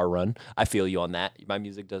make your car run. I feel you on that. My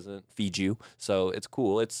music doesn't feed you. So it's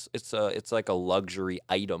cool. It's like a luxury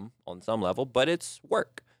item on some level, but it's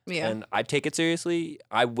work. Yeah. And I take it seriously.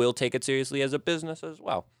 I will take it seriously as a business as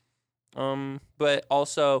well. But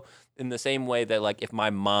also in the same way that like if my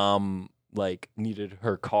mom like needed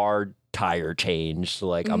her car tire changed, so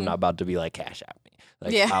like I'm not about to be like cash at me.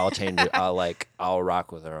 Like I'll change it. I'll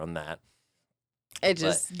rock with her on that. It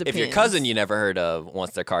just depends. If your cousin you never heard of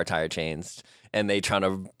wants their car tire changed and they trying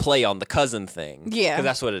to play on the cousin thing, because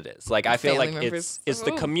that's what it is. Like I feel like it's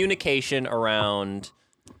the communication around.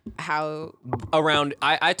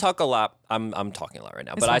 I talk a lot. I'm talking a lot right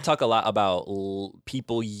now, but I talk a lot about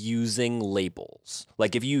people using labels.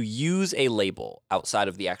 Like if you use a label outside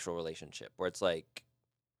of the actual relationship, where it's like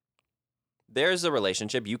there's a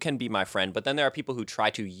relationship, you can be my friend, but then there are people who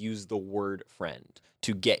try to use the word friend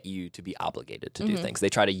to get you to be obligated to do things. They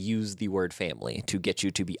try to use the word family to get you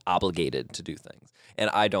to be obligated to do things. And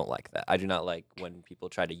I don't like that. I do not like when people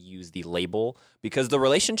try to use the label, because the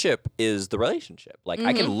relationship is the relationship. Like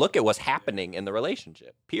I can look at what's happening in the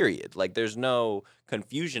relationship, period. Like there's no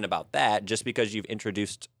confusion about that. Just because you've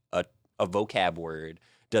introduced a vocab word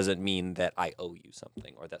doesn't mean that I owe you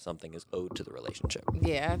something or that something is owed to the relationship.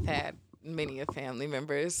 Yeah, I've had many of family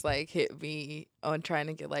members like hit me on trying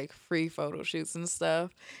to get like free photo shoots and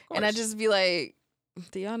stuff. And I course. just be like,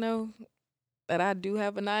 do y'all know that I do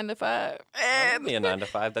have a 9 to 5? Not And, only a 9 to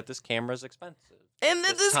 5, that this camera is expensive. and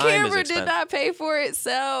that this time is camera did expensive. not pay for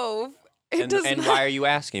itself. It does And not. why are you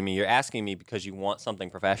asking me? You're asking me because you want something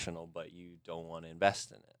professional, but you don't want to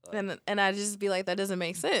invest in it. Like, And I just be like, that doesn't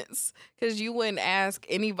make sense, because you wouldn't ask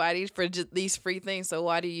anybody for just these free things. So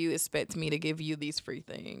why do you expect me to give you these free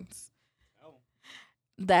things?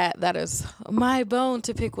 That is my bone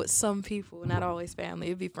to pick with some people, not always family.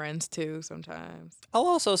 It'd be friends too sometimes. I'll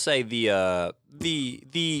also say the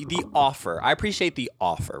offer. I appreciate the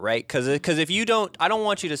offer, right? Because if you don't, I don't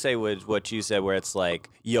want you to say what you said, where it's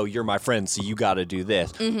like, yo, you're my friend, so you got to do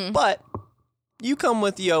this. Mm-hmm. But you come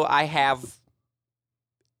with, yo, I have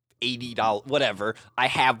 $80, whatever. I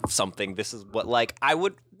have something. This is what, like, I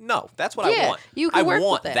would. No, that's what I want. You can I work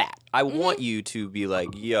want with that. I want you to be like,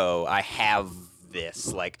 yo, I have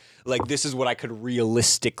this. Like this is what I could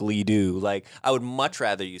realistically do. Like, I would much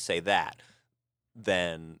rather you say that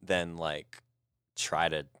than like try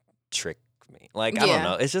to trick me. Like, I don't Yeah.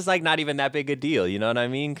 know. It's just like not even that big a deal. You know what I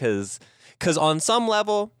mean? Because on some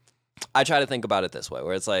level, I try to think about it this way,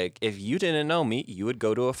 where it's like, if you didn't know me, you would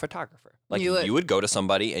go to a photographer. Like, you would go to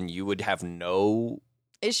somebody and you would have no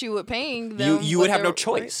Issue with paying them. you would have no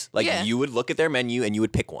choice. Like, yeah. you would look at their menu and you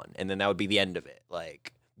would pick one, and then that would be the end of it.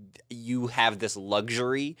 Like, you have this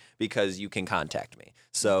luxury because you can contact me.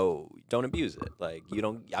 So don't abuse it. Like,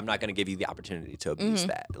 I'm not going to give you the opportunity to abuse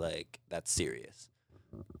that. Like, that's serious.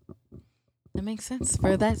 That makes sense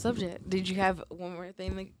for that subject. Did you have one more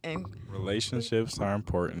thing? And Relationships are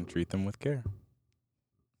important. Treat them with care.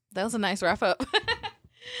 that was a nice wrap up.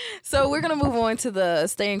 So we're going to move on to the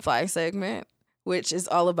Staying Fly segment, which is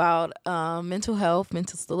all about mental health,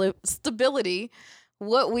 mental stability,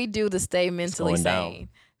 what we do to stay mentally going down. sane.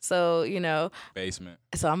 So, Basement.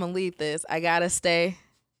 so I'm going to lead this. I got to stay.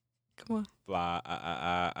 Come on. Fly.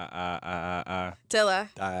 Tell I.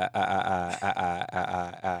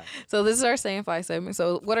 So this is our Staying Fly segment.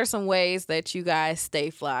 So what are some ways that you guys stay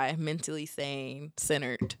fly, mentally sane,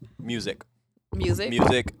 centered? Music.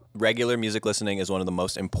 Music? Regular music listening is one of the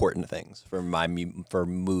most important things for for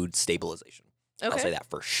mood stabilization. Okay. I'll say that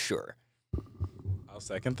for sure. I'll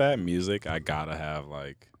second that. Music. I gotta have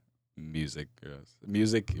like music.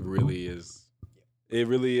 Music really is. It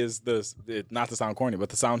really is not to sound corny, but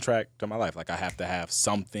the soundtrack to my life. Like, I have to have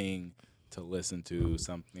something to listen to,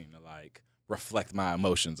 something to like reflect my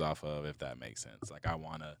emotions off of, if that makes sense. Like, I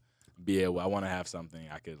want to have something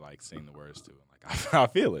I could like sing the words to. Like, I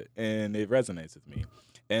feel it and it resonates with me.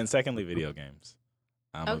 And secondly, video games.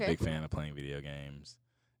 I'm a big fan of playing video games.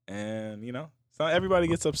 And, so everybody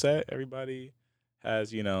gets upset. Everybody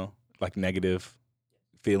has, like negative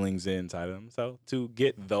feelings inside of them. So to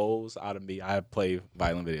get those out of me, I play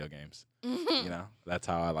violent video games. That's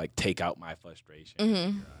how I like take out my frustration. Mhm. I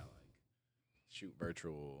like shoot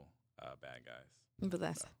virtual bad guys. But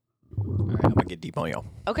that's All right, I'm gonna get deep on y'all.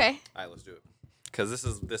 okay. All right, let's do it. Because this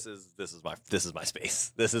is my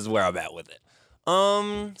space. This is where I'm at with it.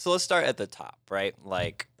 So let's start at the top, right?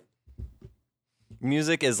 Like,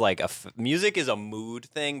 music is like music is a mood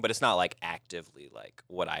thing, but it's not like actively like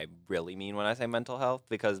what I really mean when I say mental health.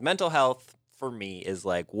 Because mental health for me is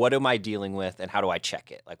like, what am I dealing with and how do I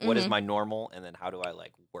check it? Like, what is my normal, and then how do I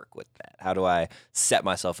like work with that? How do I set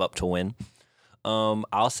myself up to win?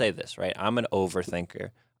 I'll say this, right? I'm an overthinker.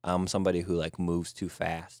 I'm somebody who like moves too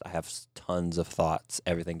fast. I have tons of thoughts.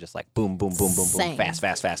 Everything just like boom, boom, boom, boom, boom, Same. fast,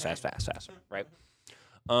 right?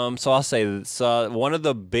 So I'll say one of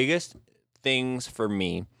the biggest things for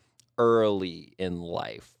me early in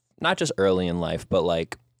life, not just early in life, but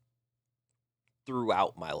like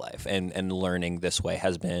throughout my life and learning this way,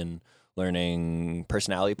 has been learning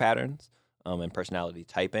personality patterns and personality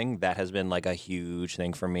typing. That has been like a huge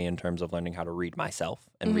thing for me in terms of learning how to read myself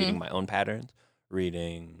and reading my own patterns,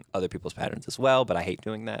 reading other people's patterns as well. But I hate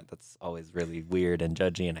doing that. That's always really weird and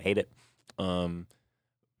judgy, and I hate it.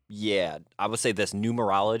 Yeah, I would say this: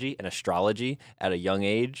 numerology and astrology at a young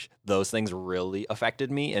age, those things really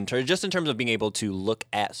affected me just in terms of being able to look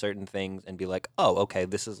at certain things and be like, oh, okay,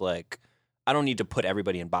 this is like, I don't need to put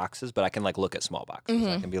everybody in boxes, but I can like look at small boxes.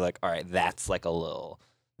 I can be like, all right, that's like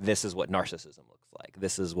this is what narcissism looks like.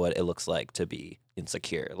 This is what it looks like to be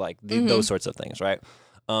insecure, like those sorts of things, right?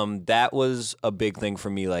 That was a big thing for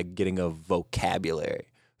me, like getting a vocabulary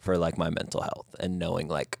for like my mental health and knowing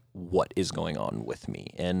like what is going on with me.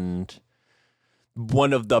 And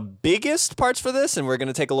one of the biggest parts for this, and we're going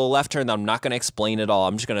to take a little left turn, I'm not going to explain it all,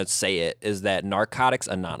 I'm just going to say it, is that Narcotics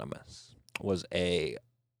Anonymous was a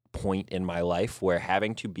point in my life where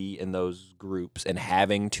having to be in those groups and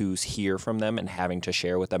having to hear from them and having to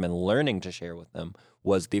share with them and learning to share with them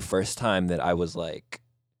was the first time that I was like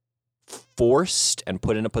forced and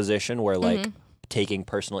put in a position where like taking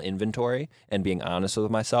personal inventory and being honest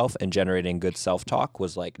with myself and generating good self-talk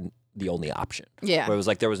was like the only option. Yeah. Where it was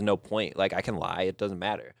like there was no point. Like I can lie, it doesn't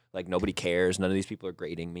matter. Like nobody cares. None of these people are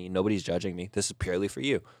grading me. Nobody's judging me. This is purely for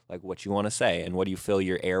you. Like what you want to say and what do you fill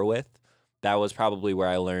your air with? That was probably where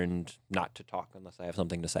I learned not to talk unless I have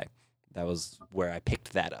something to say. That was where I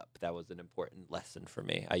picked that up. That was an important lesson for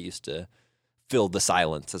me. I used to fill the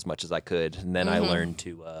silence as much as I could. And then I learned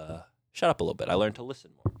to shut up a little bit. I learned to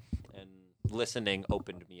listen more. And listening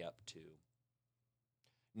opened me up to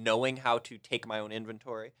knowing how to take my own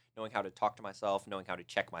inventory, knowing how to talk to myself, knowing how to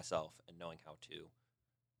check myself, and knowing how to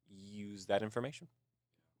use that information.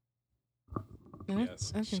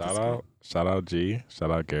 Yes. Shout out G. Shout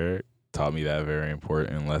out Garrett. Taught me that very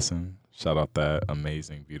important lesson. Shout out that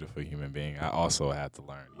amazing, beautiful human being. I also had to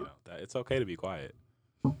learn, that it's okay to be quiet.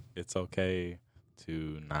 It's okay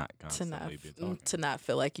to not constantly be talking. To not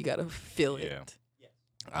feel like you gotta feel it.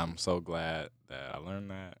 I'm so glad that I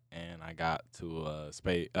learned that, and I got to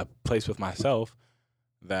a place with myself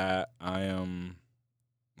that I am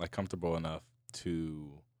like comfortable enough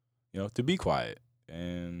to, to be quiet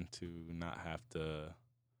and to not have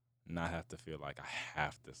to feel like I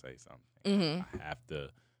have to say something. I have to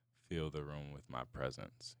fill the room with my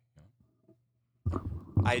presence.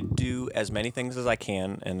 I do as many things as I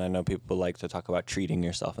can, and I know people like to talk about treating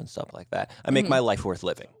yourself and stuff like that. I make my life worth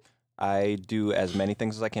living. I do as many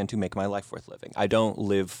things as I can to make my life worth living. I don't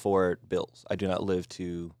live for bills. I do not live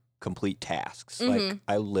to complete tasks. Like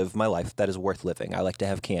I live my life that is worth living. I like to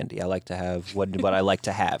have candy. I like to have what I like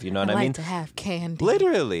to have. You know what I mean? I like to have candy.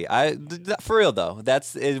 Literally, for real though.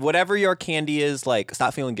 That's whatever your candy is. Like,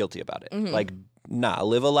 stop feeling guilty about it. Like, nah,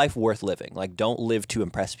 live a life worth living. Like, don't live to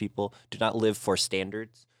impress people. Do not live for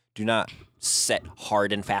standards. Do not set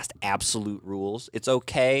hard and fast absolute rules. It's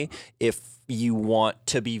okay if you want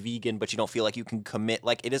to be vegan, but you don't feel like you can commit.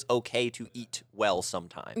 Like, it is okay to eat well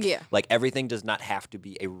sometimes. Yeah. Like, everything does not have to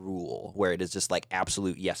be a rule where it is just like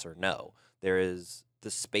absolute yes or no. There is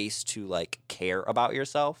the space to like care about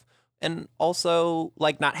yourself and also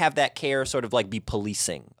like not have that care sort of like be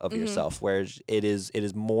policing of yourself, where it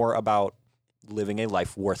is more about living a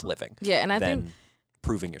life worth living. Yeah, and I think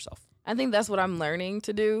proving yourself. I think that's what I'm learning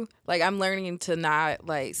to do. Like, I'm learning to not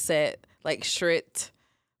like set like strict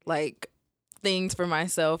like things for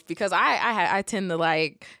myself, because I tend to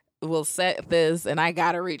like will set this and I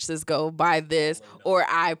gotta reach this goal by this, or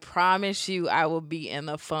I promise you I will be in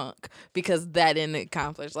the funk because that didn't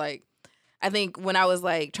accomplish. Like, I think when I was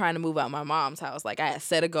like trying to move out my mom's house, like I had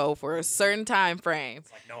set a goal for a certain time frame.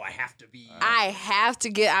 It's like, no, I have to be. I have to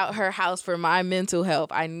get out her house for my mental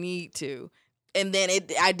health. I need to. And then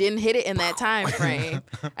I didn't hit it in that time frame.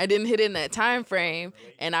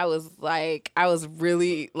 And I was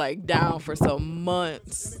really like down for some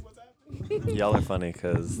months. Y'all are funny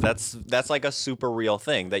because that's like a super real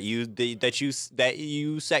thing that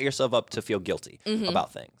you set yourself up to feel guilty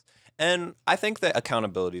about things. And I think that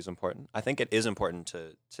accountability is important. I think it is important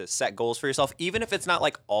to set goals for yourself, even if it's not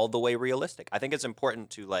like all the way realistic. I think it's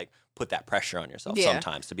important to like put that pressure on yourself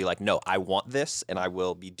sometimes to be like, no, I want this and I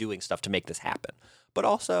will be doing stuff to make this happen. But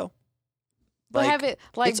also, but have it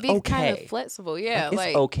like be okay. kind of flexible. Yeah.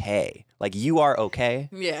 It's okay. Like, you are okay.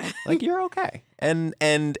 Yeah. Like, you're okay. And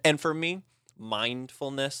for me,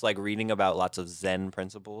 mindfulness, like reading about lots of Zen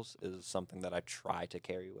principles, is something that I try to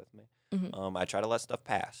carry with me. I try to let stuff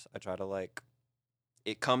pass. I try to like,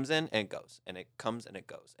 it comes in and it goes, and it comes and it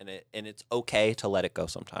goes, and it's okay to let it go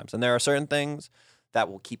sometimes. And there are certain things that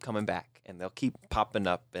will keep coming back, and they'll keep popping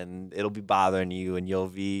up, and it'll be bothering you, and you'll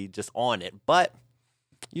be just on it. But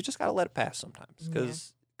you just gotta let it pass sometimes,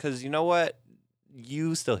 because you know what,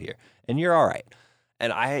 you still here, and you're all right.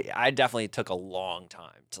 And I definitely took a long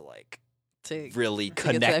time to like really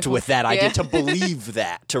connect with that idea, to believe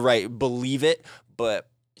that, to believe it, but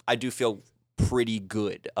I do feel pretty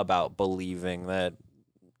good about believing that,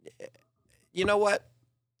 you know what?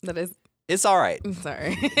 That is, it's all right. I'm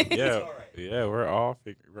sorry. Yeah, we're all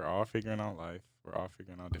figuring out life. We're all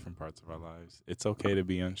figuring out different parts of our lives. It's okay to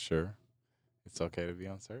be unsure. It's okay to be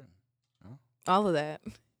uncertain. No? All of that.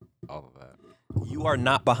 You are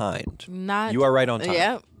not behind. You are right on time.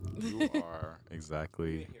 Yep. You are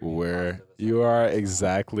exactly where you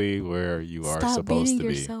are Stop supposed to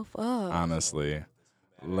be. Yourself up. Honestly,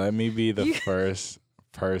 let me be the first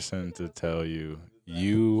person to tell you,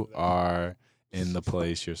 you are in the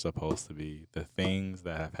place you're supposed to be. The things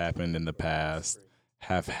that have happened in the past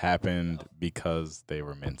have happened because they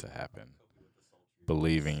were meant to happen.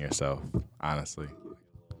 believe in yourself, honestly.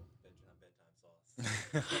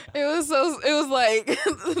 It was like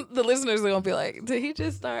the listeners are gonna be like, did he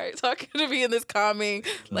just start talking to me in this calming,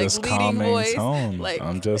 like This leading calming voice, tone. like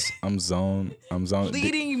I'm zoned.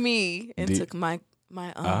 leading me into my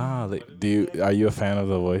Are you a fan of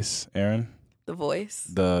The Voice, Aaron? the voice.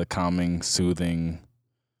 The calming, soothing.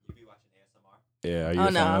 You be watching ASMR? Yeah, are you Oh, a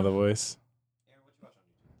fan no. of The Voice? Aaron, what you watch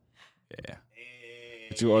on YouTube? Yeah. Hey,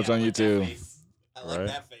 What you watch on I like that YouTube? face. I like Right?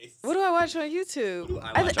 that face. What do I watch on YouTube? What do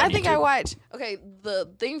I I, watch I on think I YouTube? watch. Okay,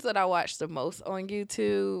 the things that I watch the most on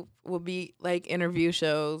YouTube would be like interview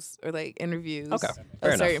shows or like interviews Okay, of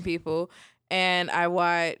fair enough. certain people, and I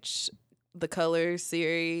watch the Colors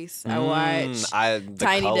series. I watch the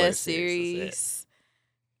Tiny Color Desk series is it. series.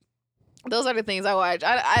 Those are the things I watch.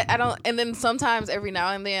 I don't, and then sometimes every now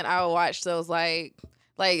and then I'll watch those like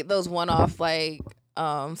those one off like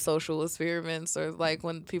social experiments or like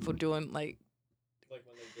when people doing like Like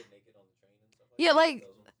when they get naked on the train and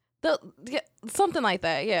stuff like yeah like something like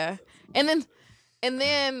that, yeah. And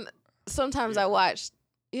then sometimes I watch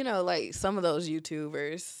like some of those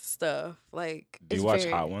YouTubers stuff like. Do you it's watch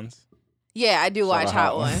very- Hot Ones? Yeah, I do Shout watch out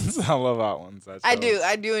Hot Ones. I love Hot Ones. That I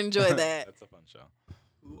show. do enjoy that. That's a fun show.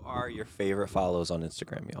 Who are your favorite follows on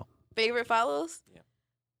Instagram, y'all? Favorite follows? Yeah.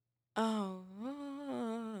 Oh.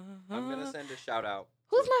 I'm gonna send a shout out.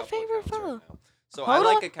 Who's to a my couple favorite accounts right follow? now. So Hold I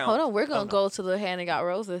like on, accounts. hold on. We're gonna no. go to the Handing Out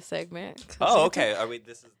Roses segment. Oh, okay. Are we?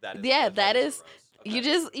 That is. Yeah, that that is. is- the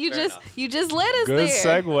roast. You Okay. just led us Good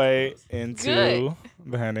there. segue into Good.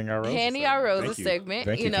 the Handing Our Roses. Handing Out segment. Roses Thank you. segment,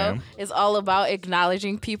 Thank you know, Cam. is all about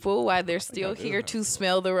acknowledging people while they're still here to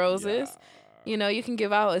smell the roses. You know, you can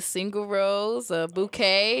give out a single rose, a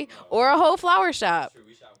bouquet, or a whole flower shop. True,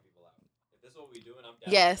 we shout people out. If this is what we doing, I'm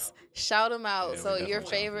down. Yes, shout them out. Yeah, we So your definitely shout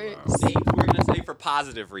favorite. people out. See, we're gonna say for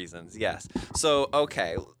positive reasons. Yes. So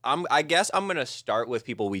okay, I guess I'm gonna start with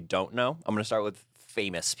people we don't know. I'm gonna start with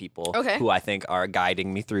famous people Okay. who I think are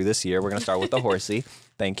guiding me through this year. We're gonna start with the horsey.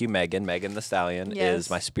 Thank you, Megan. Megan the Stallion Yes. is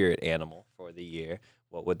my spirit animal for the year.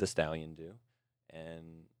 What would the stallion do?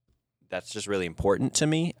 And that's just really important to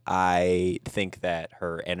me. I think that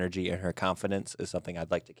her energy and her confidence is something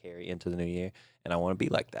I'd like to carry into the new year, and I want to be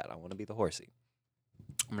like that. I want to be the horsey.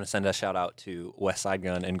 I'm going to send a shout out to West Side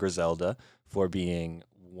Gun and Griselda for being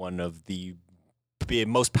one of the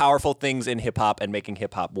most powerful things in hip hop and making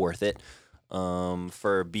hip hop worth it.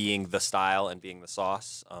 For being the style and being the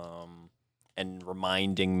sauce, and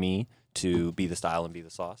reminding me to be the style and be the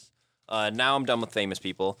sauce. Now I'm done with famous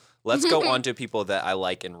people. Let's go on to people that I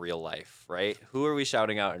like in real life, right? Who are we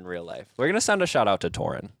shouting out in real life? We're going to send a shout out to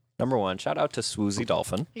Torin. Number one, shout out to Swoozy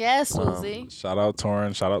Dolphin. Yes, Susie. Shout out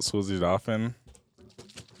Torrin. Shout out Swoozy Dolphin.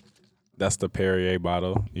 That's the Perrier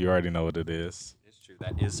bottle. You already know what it is. It's true.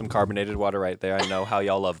 That is some carbonated water right there. I know how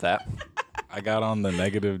y'all love that. I got on the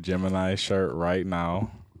Negative Gemini shirt right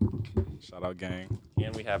now. Shout out, gang.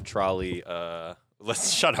 And we have Trolley.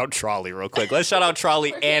 Let's shout out Trolley real quick. Let's shout out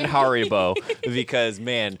Trolley and Haribo because,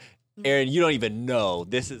 man, Aaron, you don't even know.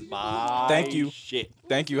 This is my Thank you. shit.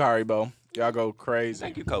 Thank you, Haribo. Y'all go crazy.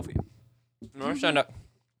 Thank you, Kofi. I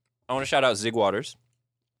want to shout out Zig Waters.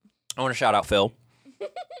 I want to shout out Phil.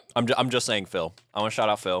 I'm just saying Phil. I want to shout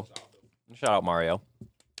out Phil. Shout out Mario.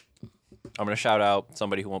 I'm going to shout out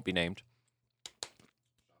somebody who won't be named.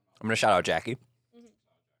 I'm going to shout out Jackie.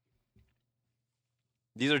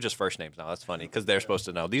 These are just first names now. That's funny because they're supposed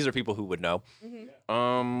to know. These are people who would know.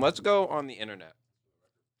 Let's go on the internet.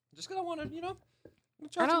 Just because I want to,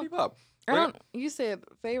 shout some people up. I don't. You said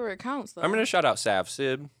favorite accounts though. I'm going to shout out Sav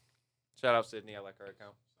Sid. Shout out Sydney. I like her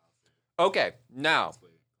account. Okay, now,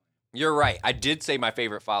 you're right. I did say my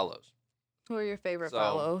favorite follows. Who are your favorite So-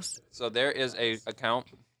 follows? So there is a account.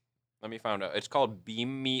 Let me find out. It's called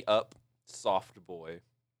Beam Me Up Soft Boy.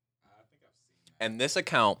 And this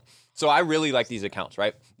account, so I really like these accounts,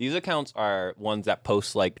 right? These accounts are ones that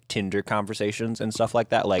post like Tinder conversations and stuff like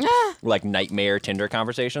that, like nightmare Tinder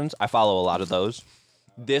conversations. I follow a lot of those.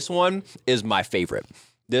 This one is my favorite.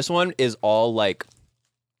 This one is all like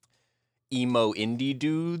emo indie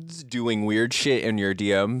dudes doing weird shit in your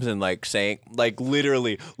DMs and like saying, like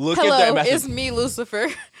literally, look at that Hello, message. it's me, Lucifer.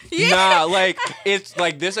 Nah, like it's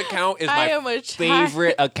like this account is I my am a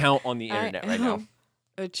favorite account on the internet right now.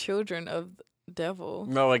 A children of the devil.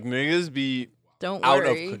 No, like niggas be Don't out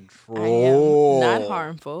worry. of I control. am not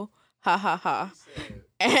harmful. Ha ha ha.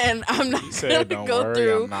 And I'm not said, gonna "Don't go worry,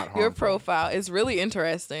 through I'm not your harmful." profile. It's really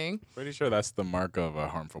interesting. Pretty sure that's the mark of a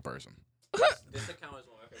harmful person. This account is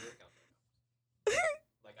one of my favorite accounts.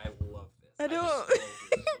 Like I love this. I don't- just scroll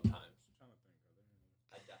through this sometimes.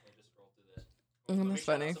 I definitely just scroll through this. Mm, Let me that's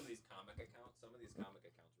shout out funny. Some of these comic accounts. Some of these comic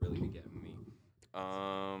accounts really be getting me.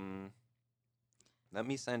 let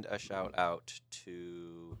me send a shout out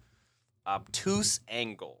to Obtuse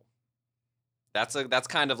Angle. That's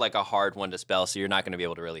kind of like a hard one to spell, so you're not going to be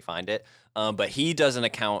able to really find it. But he does an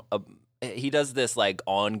account. He does this like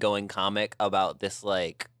ongoing comic about this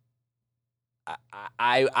like.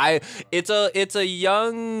 It's a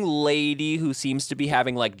young lady who seems to be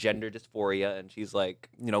having like gender dysphoria, and she's like,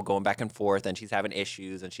 you know, going back and forth, and she's having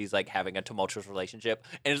issues, and she's like having a tumultuous relationship,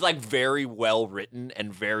 and it's like very well written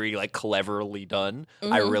and very like cleverly done.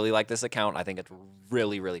 I really like this account. I think it's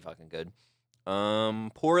really, really fucking good.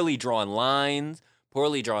 Poorly Drawn Lines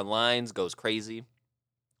goes crazy.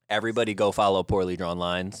 Everybody go follow Poorly Drawn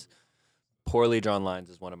Lines. Poorly Drawn Lines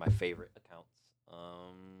is one of my favorite accounts.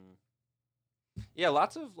 Yeah,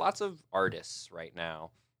 lots of artists right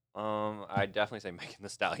now. I definitely say Megan Thee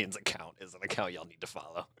Stallion's account is an account y'all need to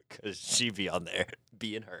follow because she be on there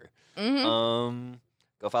being her.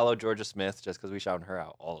 Go follow Georgia Smith just because we shouting her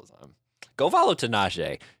out all the time. Go follow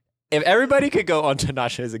Tinashe. If everybody could go on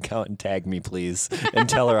Tinashe's account and tag me, please, and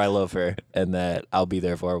tell her I love her and that I'll be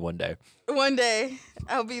there for her one day. One day,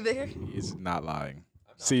 I'll be there. He's not lying.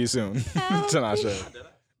 See you soon, Tinashe.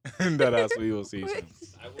 Deadass, we will see you soon.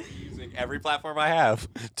 I will be using every platform I have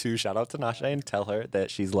to shout out Tinashe and tell her that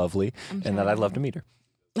she's lovely and that I'd love to meet her.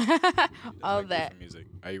 All that. Music.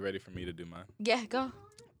 Are you ready for me to do mine? Yeah, go.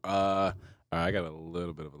 All right, I got a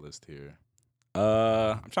little bit of a list here.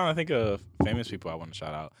 I'm trying to think of famous people I want to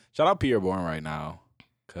shout out. Shout out Pierre Bourne right now,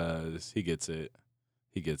 cause he gets it.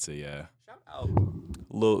 He gets it, yeah. Shout out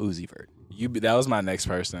Lil Uzi Vert. That was my next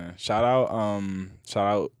person. Shout out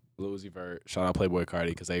Lil Uzi Vert. Shout out Playboy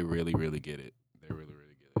Cardi, because they really, really get it. They really,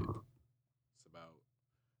 really get it. It's about,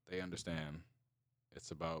 they understand.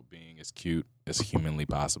 It's about being as cute as humanly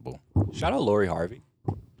possible. Shout out Lori Harvey.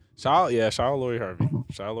 Shout out Lori Harvey.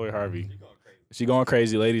 Shout out Lori Harvey. She going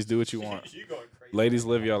crazy. Ladies, do what you want. Ladies,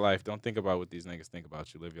 live your life. Don't think about what these niggas think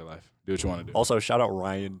about you. Live your life. Do what you want to do. Also, shout out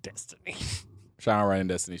Ryan Destiny. Shout out Ryan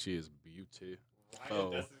Destiny. She is beautiful.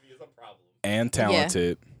 Ryan Destiny is a problem. And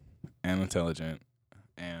talented. And intelligent.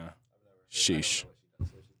 And sheesh.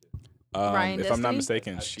 Ryan if I'm not Destiny?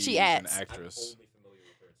 mistaken, she's She an acts. actress.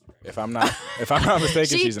 If I'm not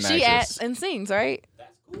mistaken, she's an actress. She acts and sings, right?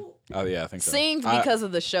 Oh yeah, I think so. Sings because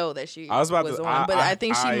of the show that she I was about to- on, but I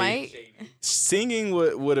think she I- might. Singing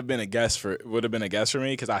would have been a guess for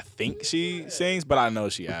me because I think she sings, but I know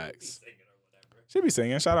she acts. She be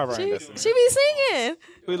singing. Shout out Ryan Destiny. She be singing,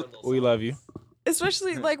 We love you.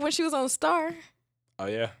 especially like when she was on Star. Oh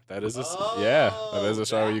yeah, that is that is a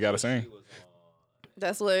show where you gotta sing.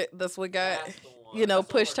 That's what got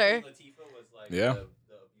pushed her. Yeah.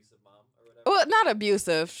 Well, not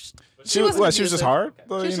abusive. She was just abusive. hard. She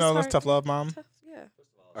was You just know, that's hard. tough love, mom. Yeah.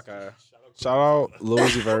 Okay. Shout out Lil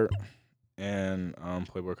Uzi Vert and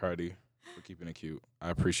Playboy Cardi for keeping it cute. I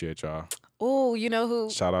appreciate y'all. Oh, you know who?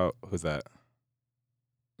 Shout out. Who's that?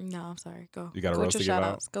 No, I'm sorry. Go. You got a Go with roast your to give shout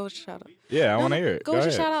out? outs. Go with your shout outs. Yeah, I want to hear it. Go with your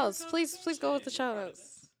ahead. shout outs. Please go with the shout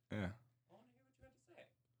outs. Yeah.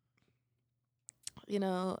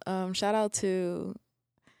 Shout out to.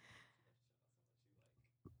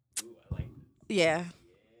 Yeah.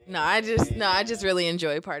 No, I just really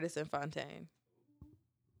enjoy Partisan Fontaine.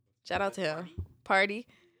 Shout out to him. Party.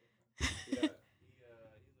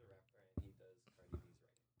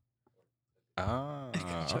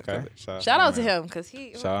 Okay. Shout out to him because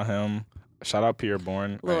he. Shout out him. Shout out Pierre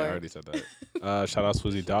Bourne. I Lord. already said that. Shout out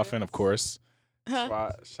Swizzy Dolphin, of course.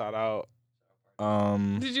 Huh? Shout out.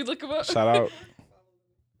 Did you look him up? Shout out.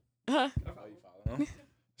 Huh?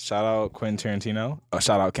 Shout out Quentin Tarantino.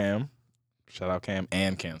 Shout out Cam. Shout out Cam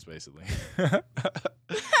and Cam's basically.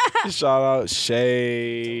 Shout out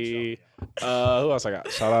Shay. Who else I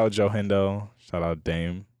got? Shout out Joe Hendo. Shout out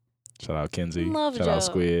Dame. Shout out Kenzie. Love Shout Joe. out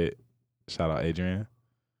Squid. Shout out Adrian.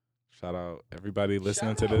 Shout out everybody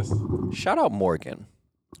listening to this. Shout out Morgan.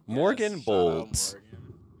 Morgan Yes, Bolds.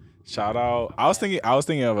 Shout out. I was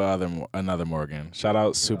thinking of another Morgan. Shout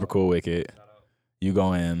out Super Cool Wicked. You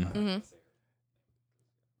go in. Mm-hmm.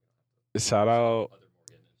 Shout out.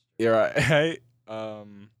 You're right.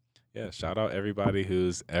 Yeah. Shout out everybody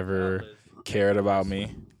who's ever cared about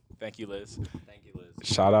me. Thank you, Liz. Thank you, Liz.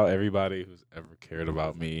 Shout out everybody who's ever cared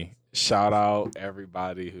about me. Shout out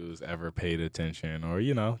everybody who's ever paid attention or,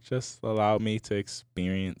 just allowed me to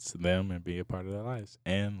experience them and be a part of their lives.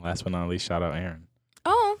 And last but not least, shout out Aaron.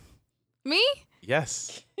 Oh, me?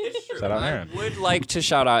 Yes. It's true. Shout out Aaron. I would like to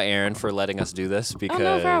shout out Aaron for letting us do this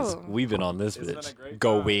because problem. we've been on this It's been bitch a great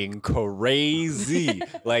going crazy.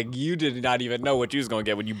 Like you did not even know what you was gonna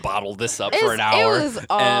get when you bottled this up for an hour. It was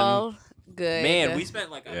all good. Man, we spent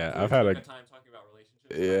like Yeah, I've had a time talking about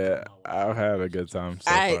relationships. Yeah, I've had a good time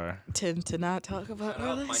so I far. tend to not talk about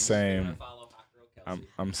relationships. Same.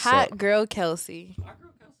 I'm so Hot girl Kelsey. Hot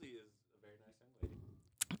girl Kelsey is a very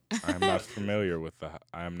nice young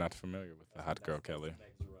lady. I am not familiar with the hot girl Kelly.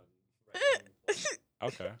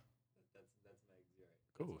 Okay.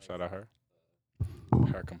 Cool. Shout out her.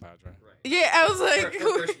 Her compadre. Yeah, I was like,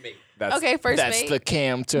 first mate. That's, okay, first that's mate. the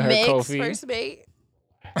cam to her Meg's Kofi. first mate.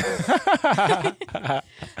 I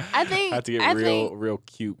I think have to get I real, think real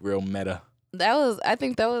cute, real meta. I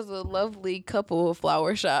think that was a lovely couple of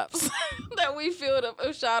flower shops that we filled up.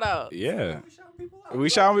 A shout out. Yeah. We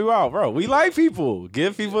shout people out, bro. We like people.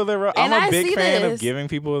 Give people their roses. I'm And a I big see fan this. of giving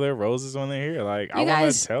people their roses when they're here. Like, I You want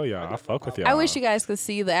guys- to tell y'all, I fuck with y'all. I wish you guys could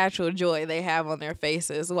see the actual joy they have on their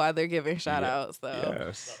faces while they're giving shout outs though.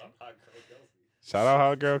 Yes. Shout out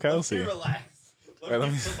Hot Girl Kelsey. Relax. Wait,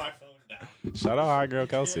 let me- put my phone down. Shout out Hot Girl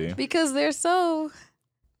Kelsey. Because they're so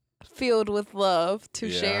filled with love to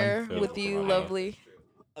Yeah, I'm share filled with with you, love. lovely.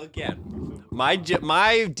 Again, my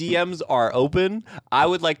DMs are open. I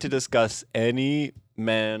would like to discuss any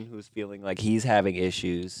man who's feeling like he's having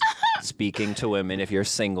issues speaking to women. If you're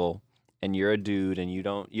single and you're a dude and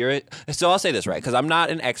so I'll say this, right? Because I'm not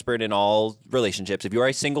an expert in all relationships. If you are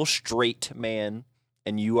a single straight man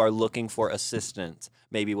and you are looking for assistance,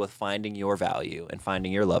 maybe with finding your value and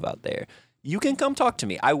finding your love out there, you can come talk to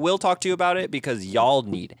me. I will talk to you about it because y'all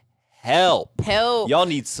need help. Help. Y'all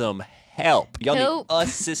need some help. Y'all Help. need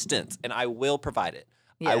assistance, and I will provide it.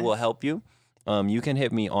 I Yeah. will help you. You can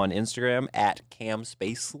hit me on Instagram at Cam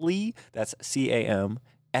Spacely. That's CamSpacely.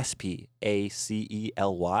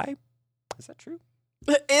 Is that true?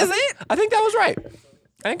 Is it? I think that was right.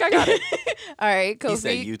 I think I got it. All right, He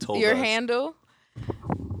said Kofi. you told your us. handle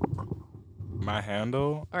My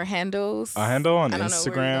handle, or handles. a handle on I don't know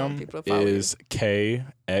where you want Instagram people to follow you. is KXFI.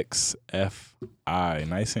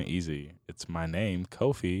 Nice and easy. It's my name,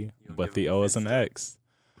 Kofi, but the O is an X.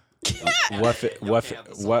 What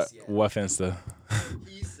Finsta?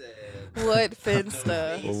 He said What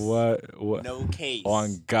Finsta? What? no case.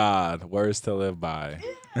 On God, words to live by.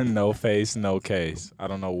 No face, no case. I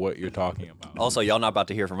don't know what you're talking about. Also, y'all not about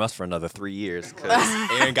to hear from us for another 3 years because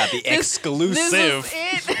Aaron got the This exclusive.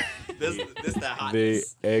 is it. This that hot. The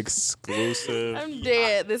exclusive I'm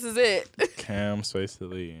dead. This is it. Cam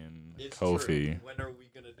Spacely and Kofi. When are we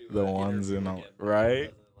gonna do The an ones interview in all- again? right?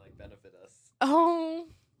 Doesn't, like, benefit us. Oh,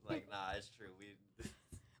 Like, nah, it's true.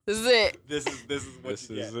 this is it. This is what This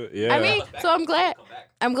you is get. it. Yeah. I mean, so I'm glad. Come back.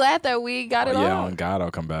 I'm glad that we got it yeah, on. on God, I'll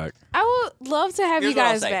come back. I would love to have Here's you what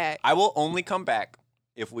I'll guys say. back. I will only come back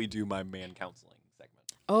if we do my man counseling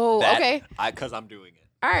segment. Oh, okay. Because I'm doing it.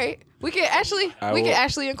 All right. We can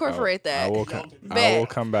actually incorporate that. I will Bet.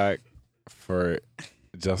 come back for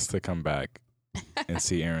just to come back and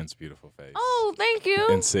see Aaron's beautiful face. Oh, thank you.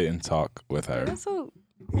 And sit and talk with her. That's so.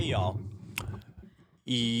 Hey, y'all.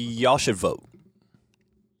 Y'all should vote.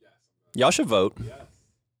 Y'all should vote.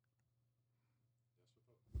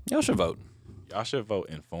 Y'all should vote. Y'all should vote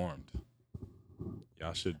informed.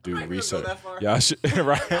 Y'all should do not gonna go research. that far. Y'all should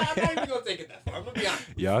right. I'm not even gonna take it that far. I'm gonna be honest.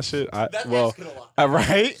 Y'all should. That's Well, gonna lie.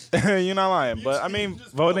 right? You're not lying, but I mean,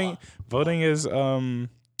 just voting go is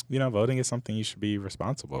voting is something you should be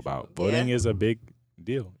responsible about. Voting is a big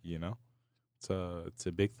deal. It's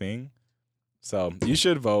a big thing. So you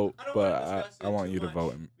should vote, I don't but wanna discuss I it want too you to much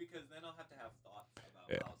vote. because then I'll have to have thoughts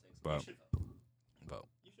about Yeah, politics. but- You should vote. Vote.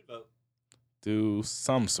 You should vote. Do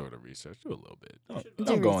some sort of research. Do a little bit. should Do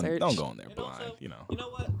Don't go research. don't go in there And blind. also, You know. You know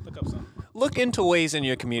what? Look up something. Look into ways in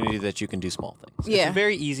your community that you can do small things. Yeah. It's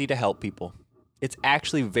very easy to help people. It's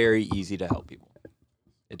actually very easy to help people.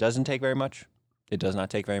 It doesn't take very much. It does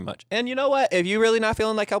not take very much. And you know what? If you're really not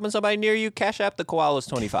feeling like helping somebody near you, cash app the koalas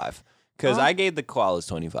 25. Because I gave the koalas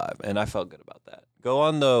 25 and I felt good about that. Go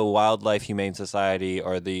on the Wildlife Humane Society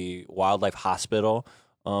or the Wildlife Hospital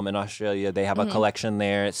in Australia. They have a collection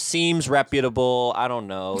there. It seems reputable. I don't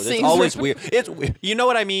know. It's Seems always weird. It's weird. You know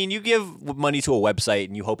what I mean? You give money to a website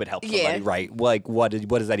and you hope it helps somebody, Yeah. right? Like, what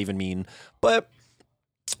does that even mean? But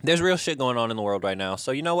there's real shit going on in the world right now.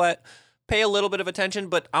 So you know what? Pay a little bit of attention,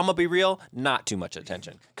 but I'm going to be real, not too much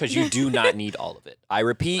attention because you do not need all of it. I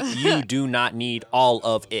repeat, you do not need all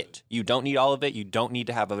of it. You don't need all of it. You don't need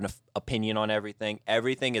to have an opinion on everything.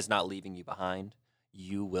 Everything is not leaving you behind.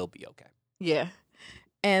 You will be okay. Yeah.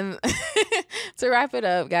 And to wrap it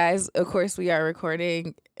up, guys, of course, we are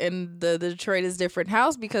recording in the Detroit is Different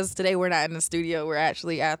house because today we're not in the studio. We're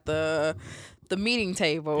actually at the meeting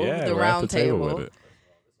table, Yeah, the we're at round the table table. with it.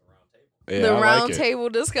 Yeah, The I like round it. table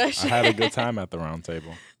discussion. I had a good time at the round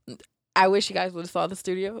table. I wish you guys would have saw the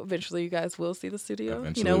studio. Eventually, you guys will see the studio.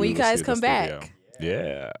 Eventually when we you will guys see the come studio. back.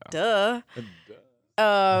 Yeah. Duh.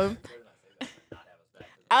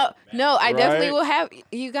 No, I definitely Right? will have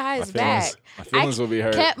you guys back. My feelings will be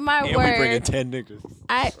hurt. Kept my And we bringing word. 10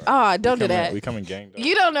 niggas. Don't do that. We coming ganged up.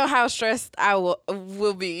 You don't know how stressed I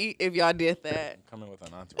will be if y'all did that. Coming with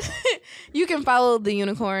an entourage. You can follow the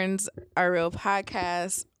Unicorns Are Real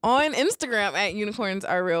podcast on Instagram at Unicorns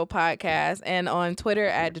Are Real podcast and on Twitter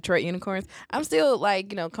at Detroit Unicorns. I'm still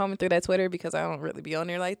combing through that Twitter because I don't really be on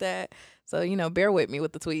there like that. So, bear with me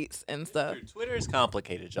with the tweets and stuff. Dude, Twitter is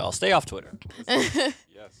complicated, y'all. Stay off Twitter.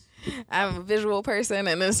 Yes. I'm a visual person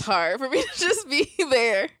and it's hard for me to just be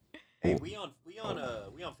there. Hey, we on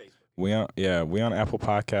Facebook. We on Apple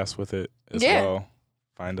Podcasts with it as Yeah. well.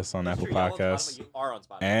 Find us on Apple Podcasts You are on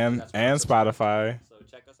Spotify. and That's where I'm Spotify So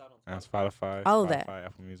check us out and on Spotify. Spotify. All of that. Spotify,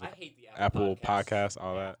 Apple Music, I hate the Apple Podcasts,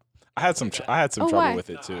 all that. I had some Oh, trouble why? with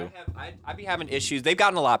it too. I be having issues. They've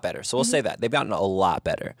gotten a lot better. So we'll say that. They've gotten a lot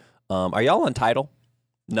better. Are y'all on Tidal?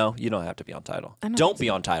 No, you don't have to be on Tidal. I don't Don't think be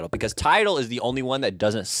on Tidal because Tidal is the only one that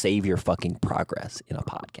doesn't save your fucking progress in a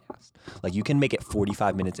podcast. Like you can make it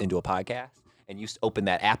 45 minutes into a podcast and you open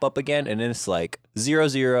that app up again and then it's like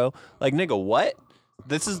 0. Like nigga, what?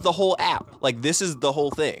 This is the whole app. Like this is the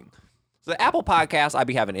whole thing. So the Apple Podcasts I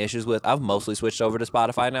be having issues with. I've mostly switched over to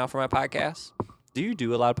Spotify now for my podcasts. Do you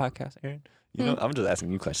do a lot of podcasts, Aaron? You know, I'm just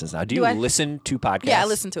asking you questions now. Do you I- listen to podcasts? Yeah, I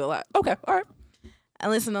listen to a lot. Okay, all right. I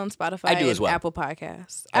listen on Spotify I do as and well. Apple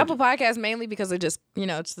Podcasts. Apple Podcasts mainly because it just,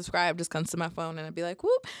 subscribe just comes to my phone and I'd be like,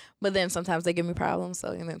 whoop. But then sometimes they give me problems.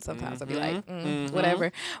 And then sometimes I'll be like,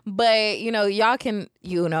 whatever. But, y'all can,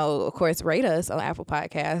 of course, rate us on Apple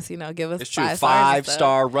Podcasts. Give us It's true. 5 stars and stuff.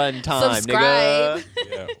 5-star run time, Subscribe. nigga.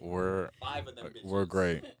 Yeah, we're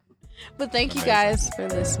great. But thank you Amazing. guys for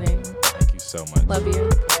listening. Thank you so much. Love you.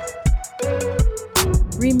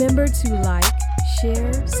 Remember to like,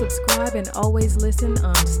 share, subscribe, and always listen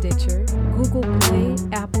on Stitcher, Google Play,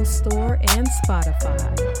 Apple Store, and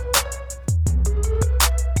Spotify.